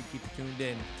 Make sure you keep it tuned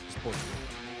in to Sports Grid.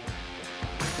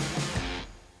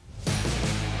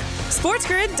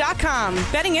 SportsGrid.com.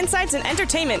 Betting insights and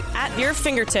entertainment at your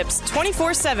fingertips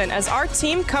 24/7 as our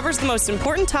team covers the most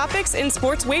important topics in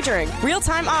sports wagering.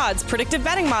 Real-time odds, predictive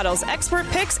betting models, expert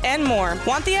picks, and more.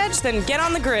 Want the edge? Then get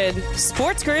on the grid.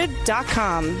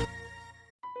 SportsGrid.com.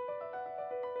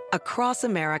 Across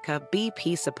America,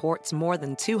 BP supports more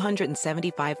than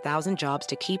 275,000 jobs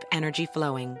to keep energy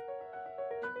flowing.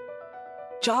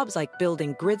 Jobs like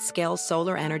building grid-scale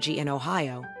solar energy in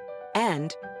Ohio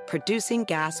and producing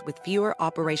gas with fewer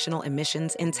operational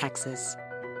emissions in Texas.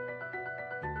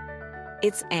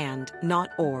 It's and,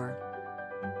 not or.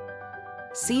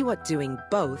 See what doing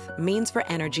both means for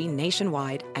energy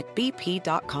nationwide at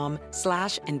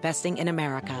bp.com/investing in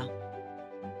America.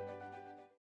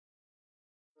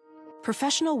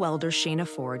 Professional welder Shayna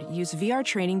Ford used VR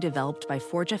training developed by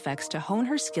ForgeFX to hone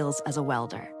her skills as a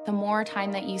welder. The more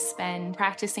time that you spend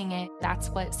practicing it,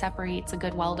 that's what separates a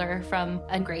good welder from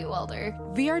a great welder.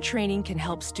 VR training can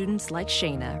help students like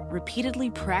Shayna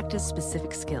repeatedly practice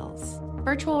specific skills.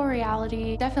 Virtual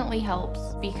reality definitely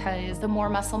helps because the more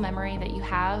muscle memory that you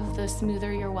have, the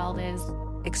smoother your weld is.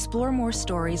 Explore more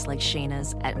stories like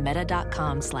Shayna's at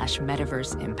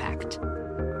meta.com/metaverseimpact.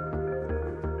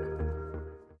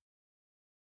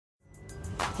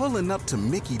 Pulling up to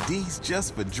Mickey D's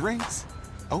just for drinks?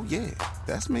 Oh yeah,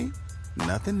 that's me.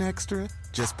 Nothing extra,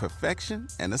 just perfection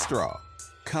and a straw.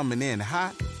 Coming in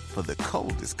hot for the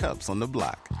coldest cups on the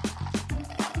block.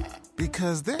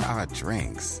 Because there are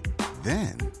drinks.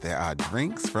 Then there are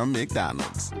drinks from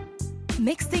McDonald's.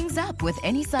 Mix things up with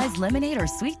any size lemonade or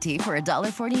sweet tea for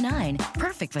 $1.49.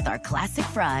 Perfect with our classic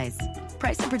fries.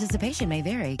 Price and participation may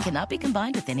vary. Cannot be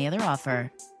combined with any other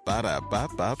offer.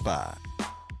 Ba-da-ba-ba-ba.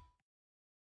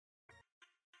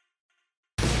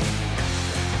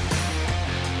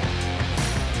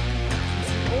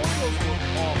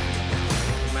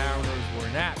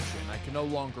 In action, I can no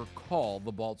longer call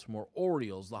the Baltimore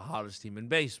Orioles the hottest team in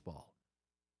baseball.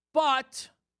 But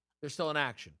they're still in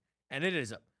action. And it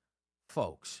is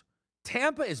folks,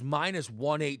 Tampa is minus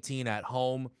 118 at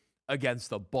home against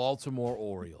the Baltimore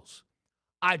Orioles.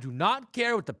 I do not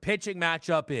care what the pitching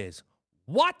matchup is.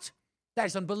 What? That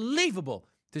is unbelievable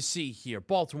to see here.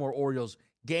 Baltimore Orioles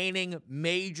gaining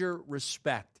major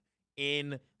respect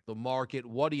in the market.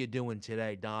 What are you doing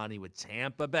today, Donnie, with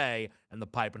Tampa Bay and the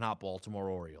piping hot Baltimore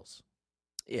Orioles?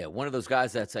 Yeah, one of those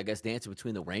guys that's, I guess, dancing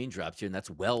between the raindrops here, and that's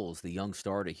Wells, the young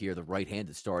starter here, the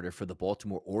right-handed starter for the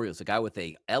Baltimore Orioles, a guy with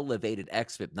a elevated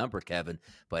xFIP number, Kevin,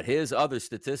 but his other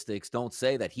statistics don't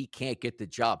say that he can't get the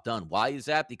job done. Why is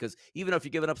that? Because even if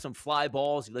you're giving up some fly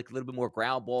balls, you like a little bit more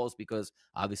ground balls, because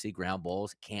obviously ground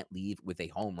balls can't leave with a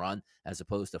home run as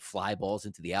opposed to fly balls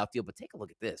into the outfield. But take a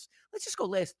look at this. Let's just go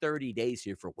last 30 days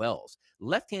here for Wells.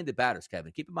 Left-handed batters,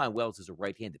 Kevin. Keep in mind, Wells is a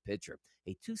right-handed pitcher.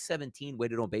 A 217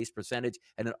 weighted on base percentage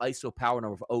and an ISO power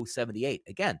number of 078.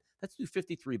 Again, that's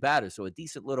 253 batters, so a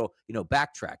decent little,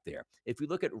 backtrack there. If we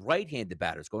look at right-handed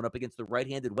batters going up against the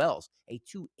right-handed Wells, a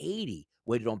 280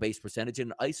 weighted on base percentage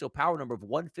and an ISO power number of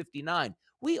 159.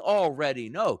 We already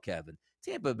know, Kevin,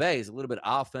 Tampa Bay is a little bit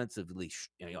offensively,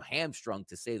 hamstrung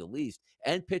to say the least,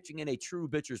 and pitching in a true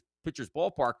pitcher's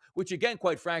ballpark, which again,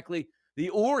 quite frankly, the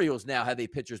Orioles now have a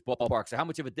pitcher's ballpark. So how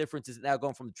much of a difference is it now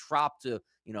going from Trop to,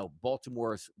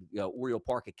 Baltimore's Oriole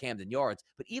Park at Camden Yards?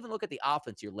 But even look at the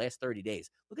offense here last 30 days.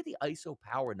 Look at the ISO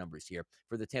power numbers here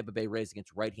for the Tampa Bay Rays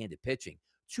against right-handed pitching.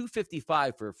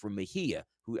 255 for Mejia,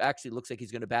 who actually looks like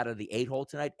he's going to bat out of the 8-hole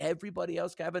tonight. Everybody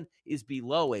else, Kevin, is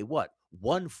below a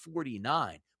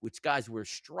 149, which, guys, we're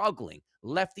struggling.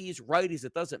 Lefties, righties,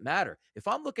 it doesn't matter. If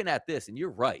I'm looking at this, and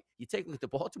you're right, you take a look at the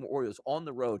Baltimore Orioles on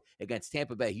the road against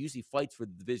Tampa Bay, usually fights for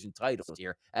the division titles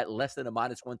here at less than a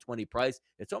 -120 price.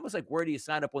 It's almost like, where do you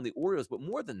sign up on the Orioles? But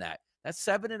more than that, that's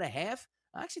 7.5.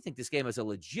 I actually think this game has a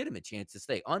legitimate chance to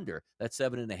stay under that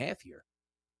 7.5 here.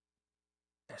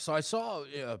 So I saw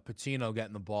Patino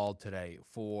getting the ball today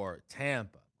for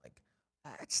Tampa. Like,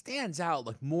 it stands out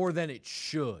like more than it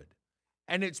should.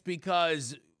 And it's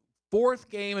because fourth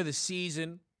game of the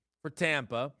season for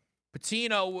Tampa,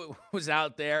 Patino was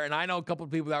out there, and I know a couple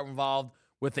of people that were involved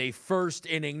with a first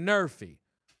inning nerfy.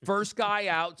 First guy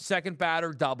out, second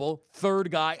batter double,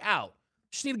 third guy out.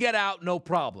 Just need to get out, no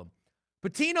problem.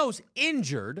 Patino's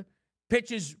injured,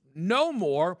 pitches no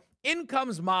more. In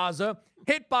comes Mazza,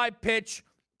 hit by pitch,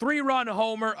 3-run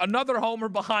homer, another homer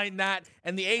behind that,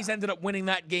 and the A's ended up winning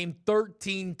that game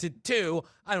 13-2.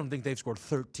 I don't think they've scored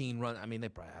 13 runs. I mean, they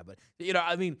probably have, but,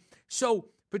 so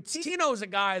Patino's a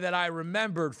guy that I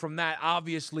remembered from that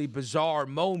obviously bizarre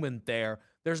moment there.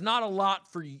 There's not a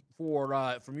lot from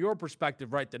your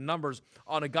perspective, right? The numbers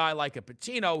on a guy like a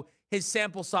Patino, his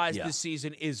sample size this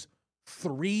season is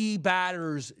 3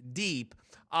 batters deep.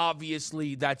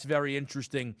 Obviously, that's very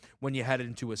interesting when you head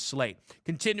into a slate.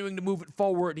 Continuing to move it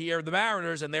forward here, the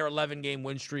Mariners and their 11-game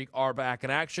win streak are back in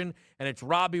action, and it's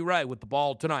Robbie Ray with the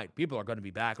ball tonight. People are going to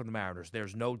be back on the Mariners.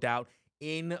 There's no doubt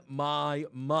in my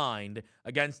mind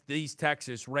against these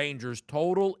Texas Rangers.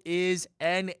 Total is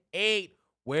an 8.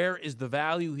 Where is the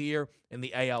value here in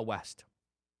the AL West?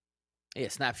 Yeah,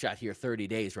 snapshot here, 30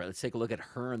 days, right? Let's take a look at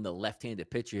Hearn, the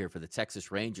left-handed pitcher here for the Texas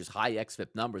Rangers. High xFIP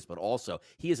numbers, but also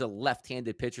he is a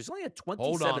left-handed pitcher. He's only had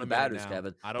 27 batters,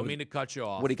 Kevin. I don't mean to cut you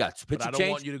off. What do you got? But I don't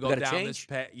want you to go down this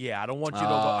path. Yeah, I don't want you to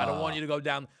go. I don't want you to go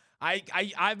down.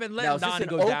 I've been letting Donnie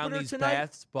go down these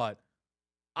paths, but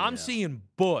I'm seeing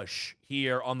Bush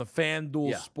here on the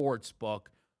FanDuel Sportsbook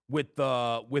with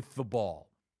the ball.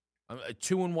 A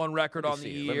 2-1 record on the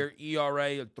year,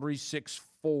 ERA of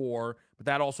 3.64, but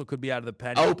that also could be out of the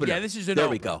pen. Opener. Yeah, this is an there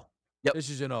opener. we go. Yep. This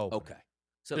is an opener. Okay.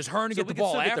 So does Hearn get the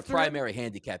ball after? Get the primary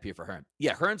handicap here for Hearn.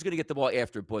 Yeah, Hearn's going to get the ball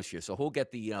after Bush here, so he'll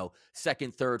get the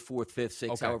second, third, fourth, fifth,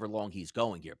 sixth, however long he's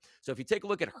going here. So if you take a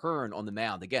look at Hearn on the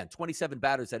mound, again, 27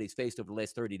 batters that he's faced over the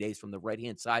last 30 days from the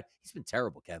right-hand side. He's been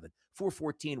terrible, Kevin.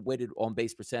 414 weighted on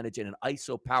base percentage and an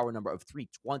ISO power number of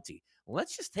 320. Well,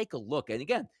 let's just take a look. And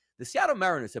again, the Seattle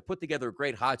Mariners have put together a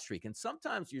great hot streak. And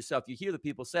sometimes you hear the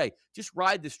people say, just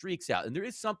ride the streaks out. And there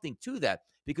is something to that,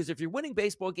 because if you're winning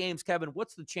baseball games, Kevin,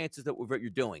 what's the chances that what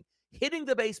you're doing? Hitting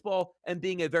the baseball and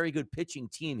being a very good pitching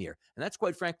team here. And that's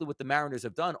quite frankly what the Mariners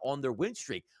have done on their win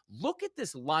streak. Look at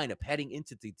this lineup heading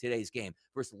into today's game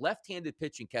versus left-handed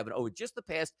pitching, Kevin, over just the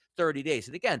past 30 days.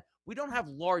 And again, we don't have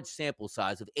large sample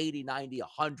size of 80, 90,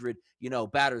 100,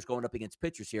 batters going up against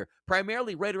pitchers here,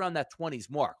 primarily right around that 20s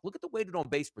mark. Look at the weighted on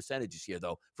base percentages here,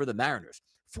 though, for the Mariners.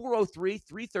 403,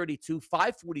 332,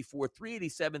 544,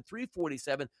 387,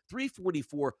 347,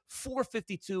 344,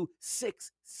 452,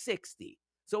 660.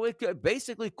 So it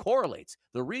basically correlates.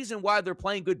 The reason why they're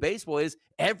playing good baseball is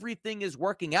everything is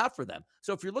working out for them.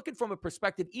 So if you're looking from a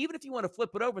perspective, even if you want to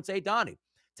flip it over and say, hey, Donnie,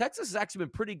 Texas has actually been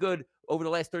pretty good over the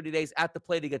last 30 days at the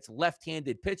plate against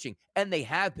left-handed pitching, and they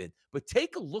have been. But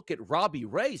take a look at Robbie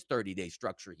Ray's 30-day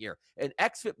structure here. An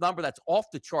xFIP number that's off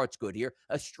the charts good here.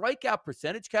 A strikeout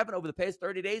percentage, Kevin, over the past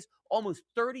 30 days, almost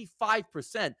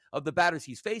 35% of the batters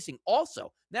he's facing.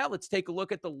 Also, now let's take a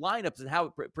look at the lineups and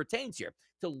how it pertains here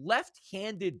to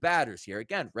left-handed batters here.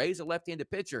 Again, Ray's a left-handed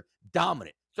pitcher,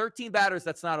 dominant. 13 batters,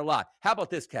 that's not a lot. How about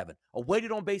this, Kevin? A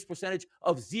weighted on base percentage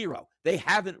of 0. They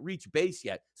haven't reached base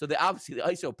yet. So obviously the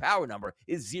ISO power number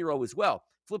is 0 as well.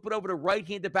 Flip it over to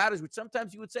right-handed batters, which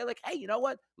sometimes you would say, like, hey, you know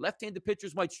what? Left-handed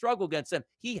pitchers might struggle against them.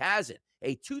 He hasn't.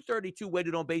 A 232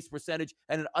 weighted on base percentage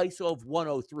and an ISO of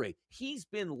 103. He's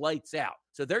been lights out.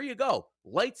 So there you go.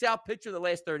 Lights out pitcher the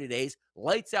last 30 days.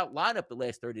 Lights out lineup the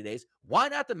last 30 days. Why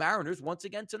not the Mariners once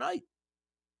again tonight?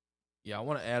 Yeah, I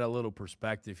want to add a little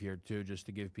perspective here, too, just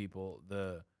to give people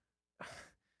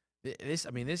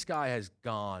this guy has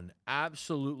gone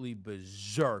absolutely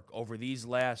berserk over these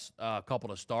last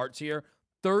couple of starts here.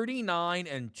 39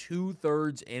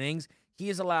 2/3 innings. He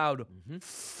has allowed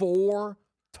 4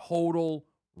 total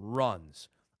runs.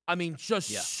 I mean, just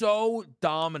so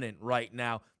dominant right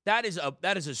now. That is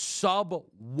a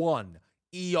sub-1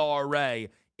 ERA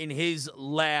in his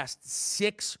last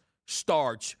 6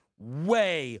 starts.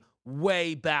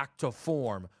 Way back to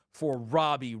form for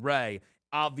Robbie Ray.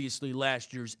 Obviously,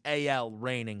 last year's AL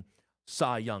reigning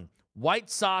Cy Young.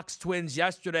 White Sox Twins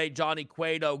yesterday. Johnny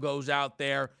Cueto goes out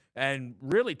there and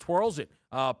really twirls it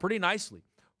pretty nicely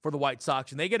for the White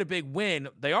Sox, and they get a big win.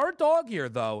 They are a dog here,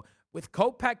 though, with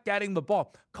Kopech getting the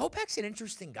ball. Kopech's an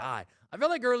interesting guy. I feel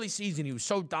like early season he was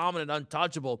so dominant,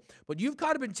 untouchable, but you've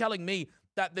kind of been telling me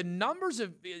that the numbers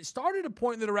have started to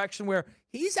point in the direction where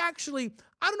he's actually,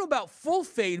 I don't know about full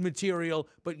fade material,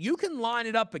 but you can line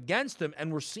it up against him,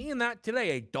 and we're seeing that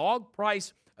today. A dog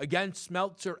price against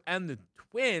Smeltzer and the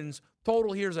Twins.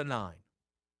 Total here's a 9.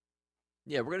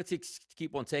 Yeah, we're going to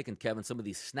keep on taking, Kevin, some of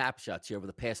these snapshots here over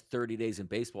the past 30 days in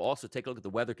baseball. Also, take a look at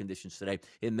the weather conditions today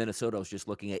in Minnesota. I was just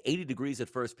looking at 80 degrees at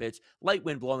first pitch, light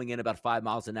wind blowing in about 5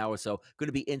 miles an hour, so going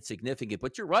to be insignificant.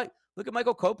 But you're right. Look at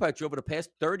Michael Kopech over the past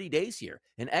 30 days here.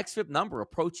 An xFIP number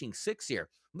approaching 6 here.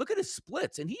 Look at his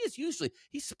splits, and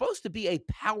he's supposed to be a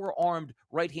power-armed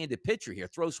right-handed pitcher here.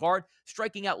 Throws hard,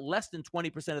 striking out less than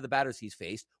 20% of the batters he's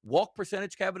faced. Walk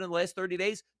percentage, Kevin, in the last 30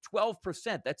 days,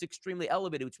 12%. That's extremely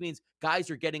elevated, which means guys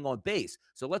are getting on base.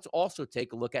 So let's also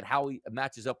take a look at how he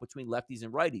matches up between lefties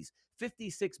and righties.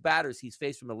 56 batters he's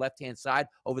faced from the left-hand side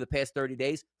over the past 30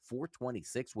 days.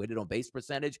 426 weighted on base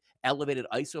percentage, elevated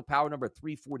ISO power number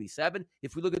 347.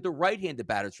 If we look at the right-handed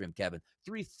batters for him, Kevin,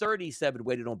 337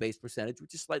 weighted on base percentage,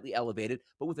 which is slightly elevated,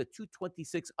 but with a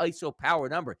 226 ISO power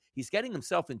number. He's getting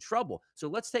himself in trouble. So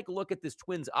let's take a look at this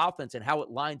Twins offense and how it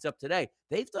lines up today.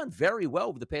 They've done very well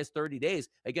over the past 30 days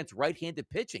against right-handed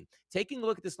pitching. Taking a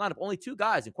look at this lineup, only 2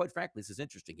 guys, and quite frankly, this is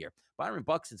interesting here. Byron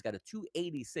Buxton's got a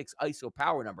 286 ISO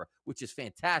power number, which is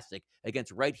fantastic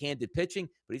against right-handed pitching,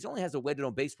 but he only has a weighted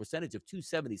on base percentage of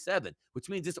 277, which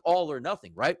means it's all or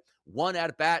nothing, right? 1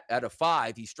 at bat out of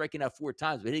 5, he's striking out 4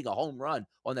 times, but hitting a home run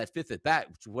on that 5th at bat,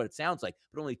 which is what it sounds like.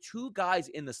 But only 2 guys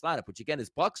in this lineup, which again is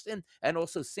Buxton and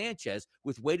also Sanchez,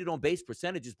 with weighted on base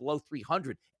percentages below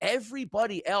 300.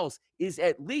 Everybody else is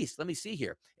at least, let me see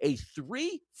here, a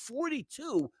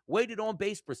 342 weighted on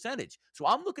base percentage. So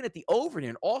I'm looking at the over here,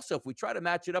 and also if we try to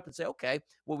match it up and say, okay,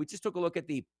 well, we just took a look at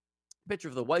the pitcher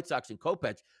for the White Sox in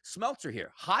Kopech. Smeltzer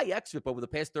here, high xFIP over the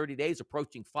past 30 days,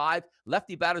 approaching 5.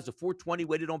 Lefty batters a 420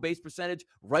 weighted on base percentage.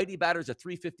 Righty batters a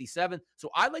 357. So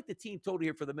I like the team total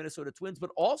here for the Minnesota Twins, but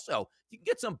also you can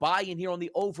get some buy-in here on the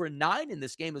over 9 in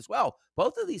this game as well.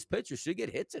 Both of these pitchers should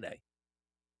get hit today.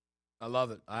 I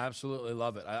love it. I absolutely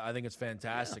love it. I think it's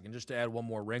fantastic. Yeah. And just to add one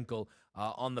more wrinkle,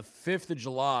 on the 5th of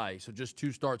July, so just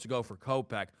 2 starts ago for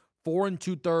Kopech, 4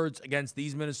 2/3 against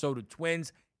these Minnesota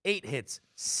Twins. 8 hits,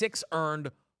 6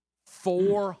 earned,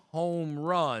 4 home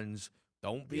runs.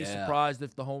 Don't be surprised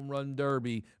if the home run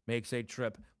derby makes a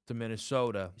trip to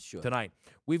Minnesota tonight.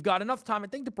 We've got enough time, I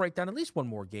think, to break down at least one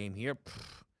more game here.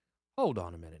 Hold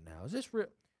on a minute now. Is this real?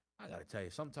 I got to tell you,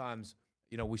 sometimes,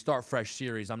 we start fresh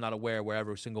series. I'm not aware where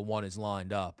every single one is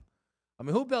lined up. I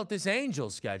mean, who built this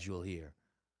Angels schedule here?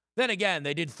 Then again,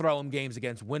 they did throw them games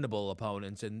against winnable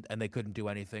opponents, and they couldn't do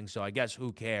anything, so I guess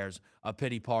who cares? A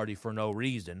pity party for no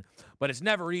reason. But it's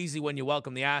never easy when you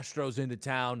welcome the Astros into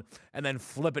town and then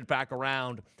flip it back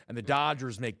around, and the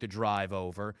Dodgers make the drive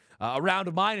over. Around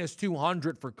a minus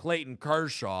 200 for Clayton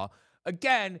Kershaw.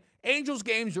 Again, Angels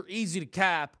games are easy to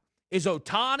cap. Is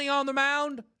Ohtani on the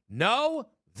mound? No,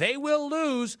 they will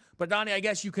lose. But, Donnie, I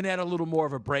guess you can add a little more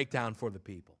of a breakdown for the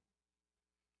people.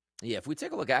 Yeah, if we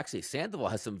take a look, actually, Sandoval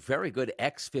has some very good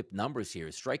xFIP numbers here.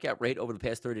 His strikeout rate over the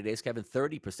past 30 days, Kevin,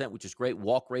 30%, which is great.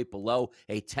 Walk rate below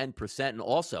a 10%. And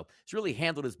also, he's really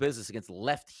handled his business against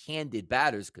left-handed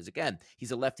batters because, again, he's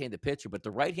a left-handed pitcher. But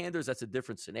the right-handers, that's a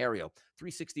different scenario.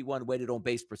 361 weighted on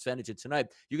base percentage. And tonight,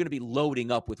 you're going to be loading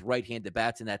up with right-handed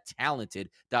bats in that talented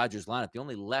Dodgers lineup. The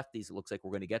only lefties it looks like we're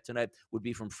going to get tonight would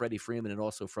be from Freddie Freeman and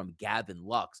also from Gavin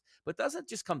Lux. But doesn't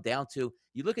just come down to,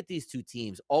 you look at these two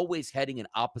teams always heading in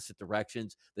opposite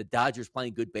directions. The Dodgers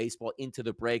playing good baseball into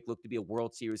the break, look to be a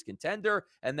World Series contender.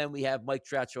 And then we have Mike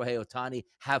Trout, Shohei Ohtani,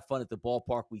 have fun at the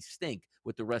ballpark. We stink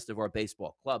with the rest of our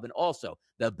baseball club. And also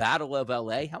the Battle of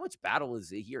LA. How much battle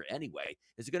is it here anyway?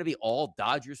 Is it going to be all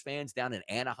Dodgers fans down in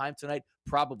Anaheim tonight?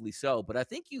 Probably so. But I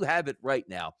think you have it right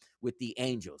now with the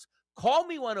Angels. Call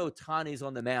me when Ohtani's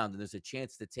on the mound and there's a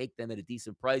chance to take them at a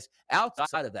decent price.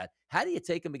 Outside of that, how do you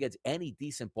take them against any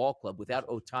decent ball club without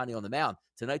Ohtani on the mound?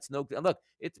 Tonight's no good. Look,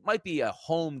 it might be a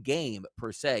home game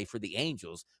per se for the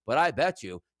Angels, but I bet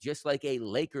you, just like a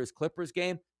Lakers-Clippers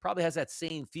game, probably has that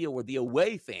same feel where the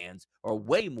away fans are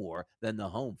way more than the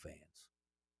home fans.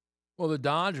 Well, the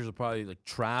Dodgers will probably like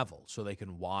travel so they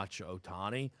can watch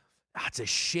Ohtani. It's a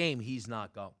shame he's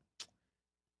not going.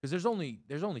 Because there's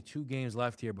only 2 games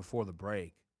left here before the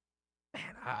break.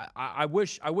 Man, I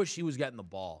wish he was getting the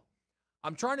ball.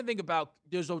 I'm trying to think about,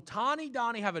 does Ohtani,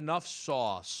 Donnie, have enough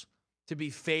sauce to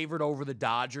be favored over the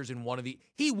Dodgers in one of the?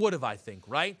 He would have, I think,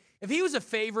 right? If he was a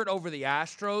favorite over the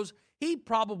Astros, he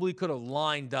probably could have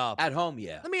lined up at home.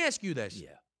 Yeah. Let me ask you this.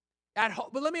 Yeah. At home,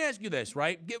 but let me ask you this,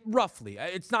 right? Roughly,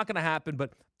 it's not going to happen,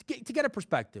 but to get a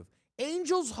perspective,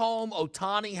 Angels home,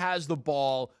 Ohtani has the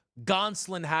ball.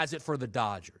 Gonsolin has it for the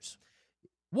Dodgers.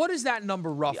 What does that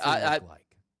number roughly look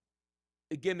like?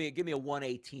 Give me a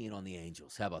 118 on the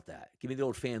Angels. How about that? Give me the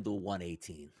old FanDuel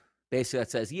 118. Basically, that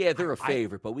says, yeah, they're a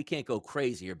favorite, but we can't go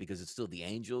crazy here because it's still the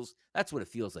Angels. That's what it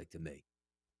feels like to me.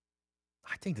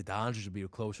 I think the Dodgers would be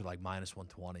closer to like minus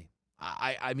 120.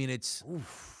 I mean, it's.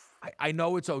 I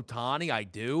know it's Ohtani, I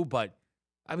do, but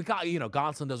I mean,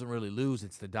 Gonsolin doesn't really lose.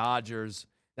 It's the Dodgers.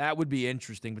 That would be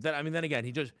interesting. But then again,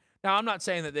 he just. Now, I'm not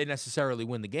saying that they necessarily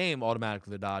win the game automatically,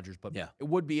 the Dodgers, but yeah, it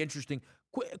would be interesting.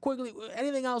 Quickly,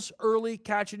 anything else early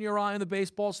catching your eye on the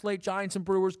baseball slate? Giants and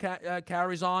Brewers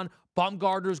carries on.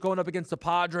 Bumgarner's going up against the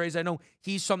Padres. I know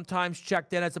he's sometimes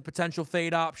checked in as a potential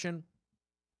fade option.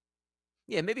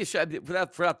 Yeah, maybe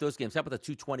without those games. How about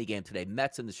the 2:20 game today?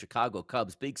 Mets and the Chicago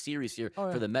Cubs. Big series here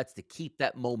for the Mets to keep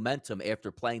that momentum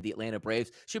after playing the Atlanta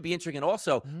Braves. Should be interesting. And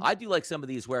also, I do like some of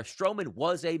these where Stroman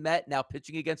was a Met, now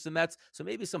pitching against the Mets. So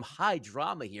maybe some high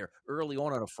drama here early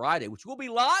on a Friday, which we'll be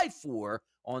live for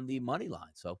on the money line.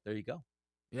 So there you go.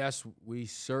 Yes, we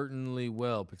certainly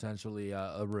will. Potentially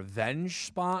a revenge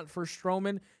spot for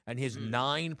Stroman and his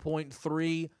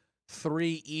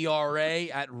 9.33 ERA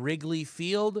at Wrigley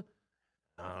Field.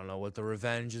 I don't know what the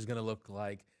revenge is going to look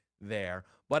like there.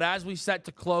 But as we set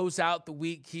to close out the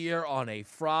week here on a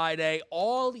Friday,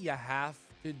 all you have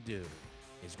to do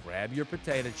is grab your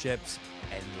potato chips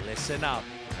and listen up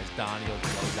as Donnie will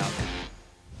close out the week.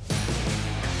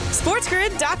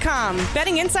 SportsGrid.com.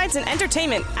 Betting insights and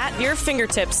entertainment at your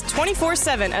fingertips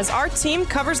 24/7 as our team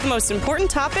covers the most important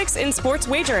topics in sports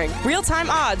wagering. Real-time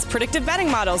odds, predictive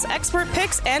betting models, expert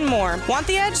picks, and more. Want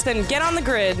the edge? Then get on the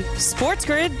grid.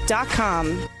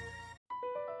 SportsGrid.com.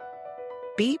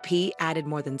 BP added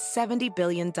more than $70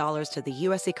 billion to the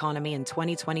U.S. economy in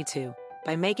 2022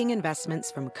 by making investments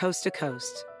from coast to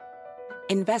coast.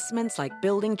 Investments like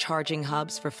building charging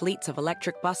hubs for fleets of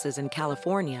electric buses in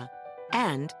California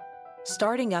and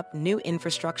starting up new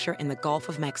infrastructure in the Gulf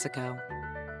of Mexico.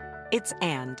 It's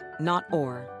and, not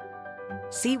or.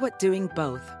 See what doing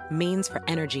both means for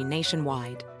energy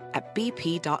nationwide at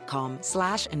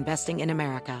bp.com/investing in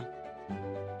America.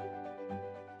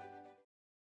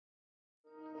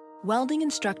 Welding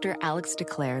instructor Alex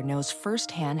DeClaire knows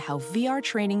firsthand how VR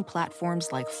training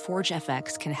platforms like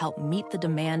ForgeFX can help meet the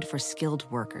demand for skilled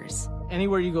workers.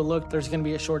 Anywhere you go look, there's going to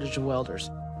be a shortage of welders.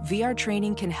 VR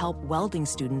training can help welding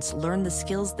students learn the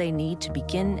skills they need to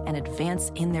begin and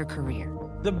advance in their career.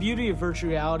 The beauty of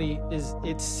virtual reality is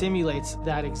it simulates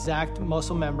that exact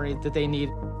muscle memory that they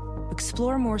need.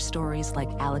 Explore more stories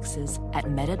like Alex's at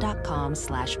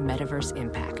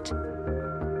meta.com/metaverseimpact.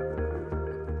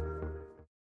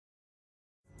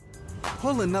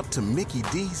 Pulling up to Mickey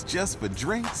D's just for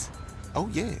drinks? Oh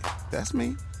yeah, that's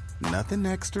me. Nothing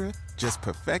extra, just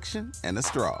perfection and a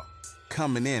straw.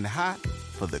 Coming in hot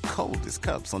for the coldest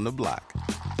cups on the block.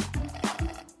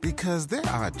 Because there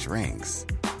are drinks.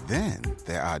 Then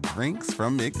there are drinks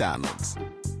from McDonald's.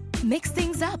 Mix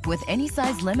things up with any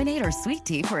size lemonade or sweet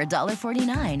tea for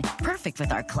 $1.49. Perfect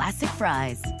with our classic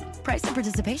fries. Price and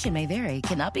participation may vary.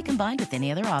 Cannot be combined with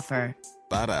any other offer.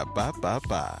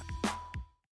 Ba-da-ba-ba-ba.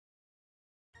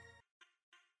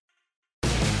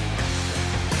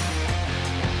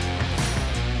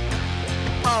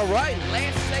 All right,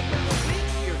 last segment of the week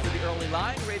here for the early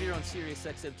line, right here on Sirius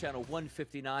XM channel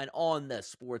 159 on the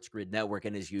Sports Grid Network.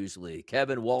 And as usually,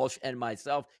 Kevin Walsh and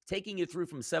myself taking you through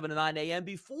from 7 to 9 a.m.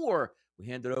 before we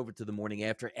hand it over to the morning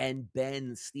after and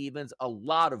Ben Stevens. A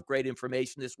lot of great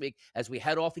information this week as we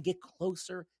head off and get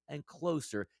closer and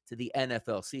closer to the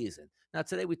NFL season. Now,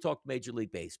 today we talked Major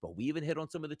League Baseball. We even hit on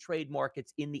some of the trade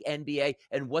markets in the NBA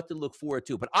and what to look forward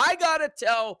to. But I got to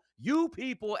tell you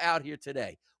people out here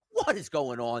today, what is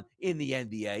going on in the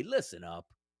NBA? Listen up.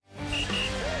 Be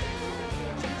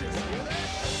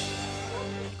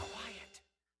quiet.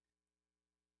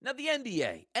 Now, the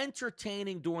NBA,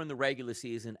 entertaining during the regular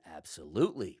season?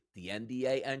 Absolutely. The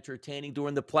NBA entertaining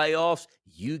during the playoffs?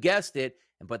 You guessed it.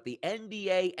 But the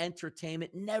NBA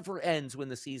entertainment never ends when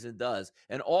the season does,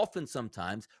 and often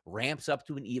sometimes ramps up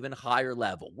to an even higher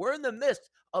level. We're in the midst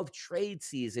of trade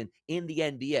season in the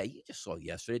NBA. You just saw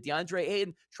yesterday DeAndre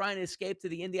Ayton trying to escape to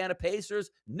the Indiana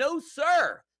Pacers. No,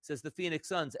 sir, says the Phoenix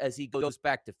Suns as he goes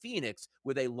back to Phoenix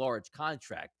with a large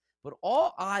contract. But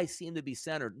all eyes seem to be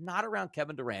centered not around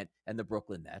Kevin Durant and the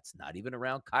Brooklyn Nets, not even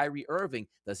around Kyrie Irving.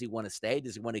 Does he want to stay?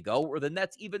 Does he want to go? Or the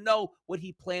Nets even know what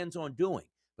he plans on doing?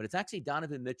 But it's actually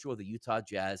Donovan Mitchell of the Utah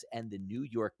Jazz and the New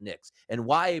York Knicks. And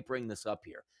why I bring this up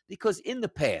here? Because in the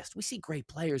past, we see great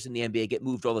players in the NBA get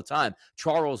moved all the time.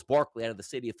 Charles Barkley out of the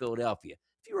city of Philadelphia.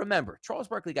 If you remember, Charles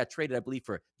Barkley got traded, I believe,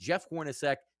 for Jeff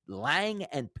Hornacek, Lang,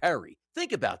 and Perry.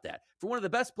 Think about that. For one of the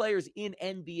best players in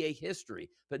NBA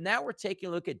history. But now we're taking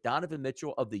a look at Donovan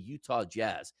Mitchell of the Utah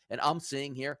Jazz. And I'm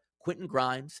seeing here Quentin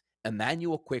Grimes,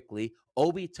 Emmanuel Quickley,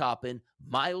 Obi Toppin,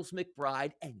 Miles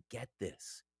McBride, and get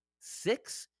this,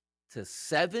 6 to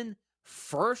 7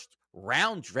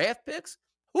 first-round draft picks?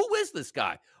 Who is this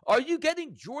guy? Are you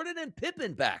getting Jordan and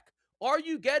Pippen back? Are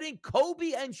you getting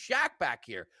Kobe and Shaq back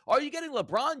here? Are you getting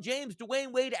LeBron James,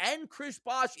 Dwayne Wade, and Chris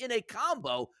Bosh in a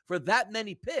combo for that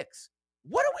many picks?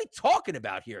 What are we talking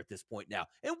about here at this point now?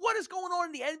 And what is going on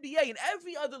in the NBA and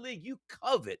every other league? You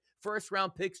covet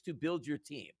first-round picks to build your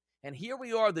team. And here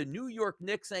we are, the New York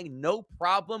Knicks saying no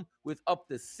problem with up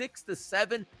to 6 to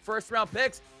 7 first-round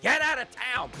picks. Get out of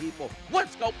town, people.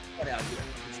 What's going on out here?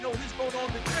 But you know what is going on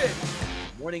in the grid?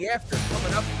 Morning after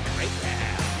coming up right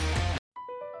now.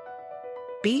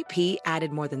 BP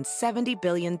added more than $70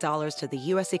 billion to the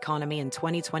U.S. economy in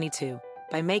 2022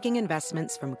 by making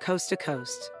investments from coast to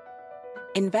coast.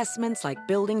 Investments like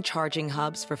building charging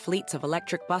hubs for fleets of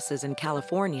electric buses in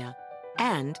California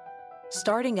and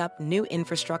starting up new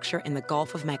infrastructure in the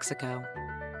Gulf of Mexico.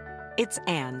 It's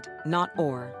and, not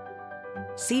or.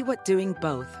 See what doing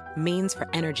both means for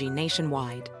energy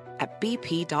nationwide at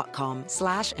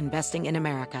bp.com/investing in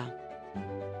America.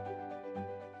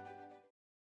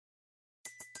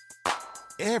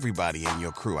 Everybody in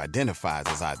your crew identifies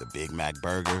as either Big Mac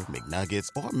Burger, McNuggets,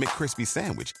 or McCrispy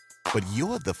Sandwich. But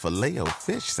you're the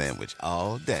Filet-O-Fish Sandwich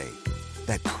all day.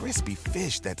 That crispy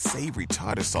fish, that savory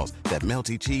tartar sauce, that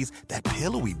melty cheese, that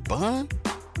pillowy bun.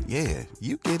 Yeah,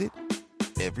 you get it.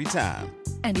 Every time.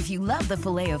 And if you love the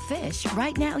Filet-O-Fish,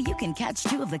 right now you can catch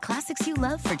 2 of the classics you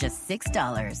love for just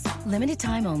 $6. Limited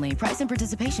time only. Price and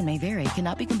participation may vary.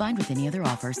 Cannot be combined with any other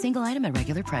offer. Single item at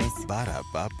regular price.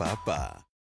 Ba-da-ba-ba-ba.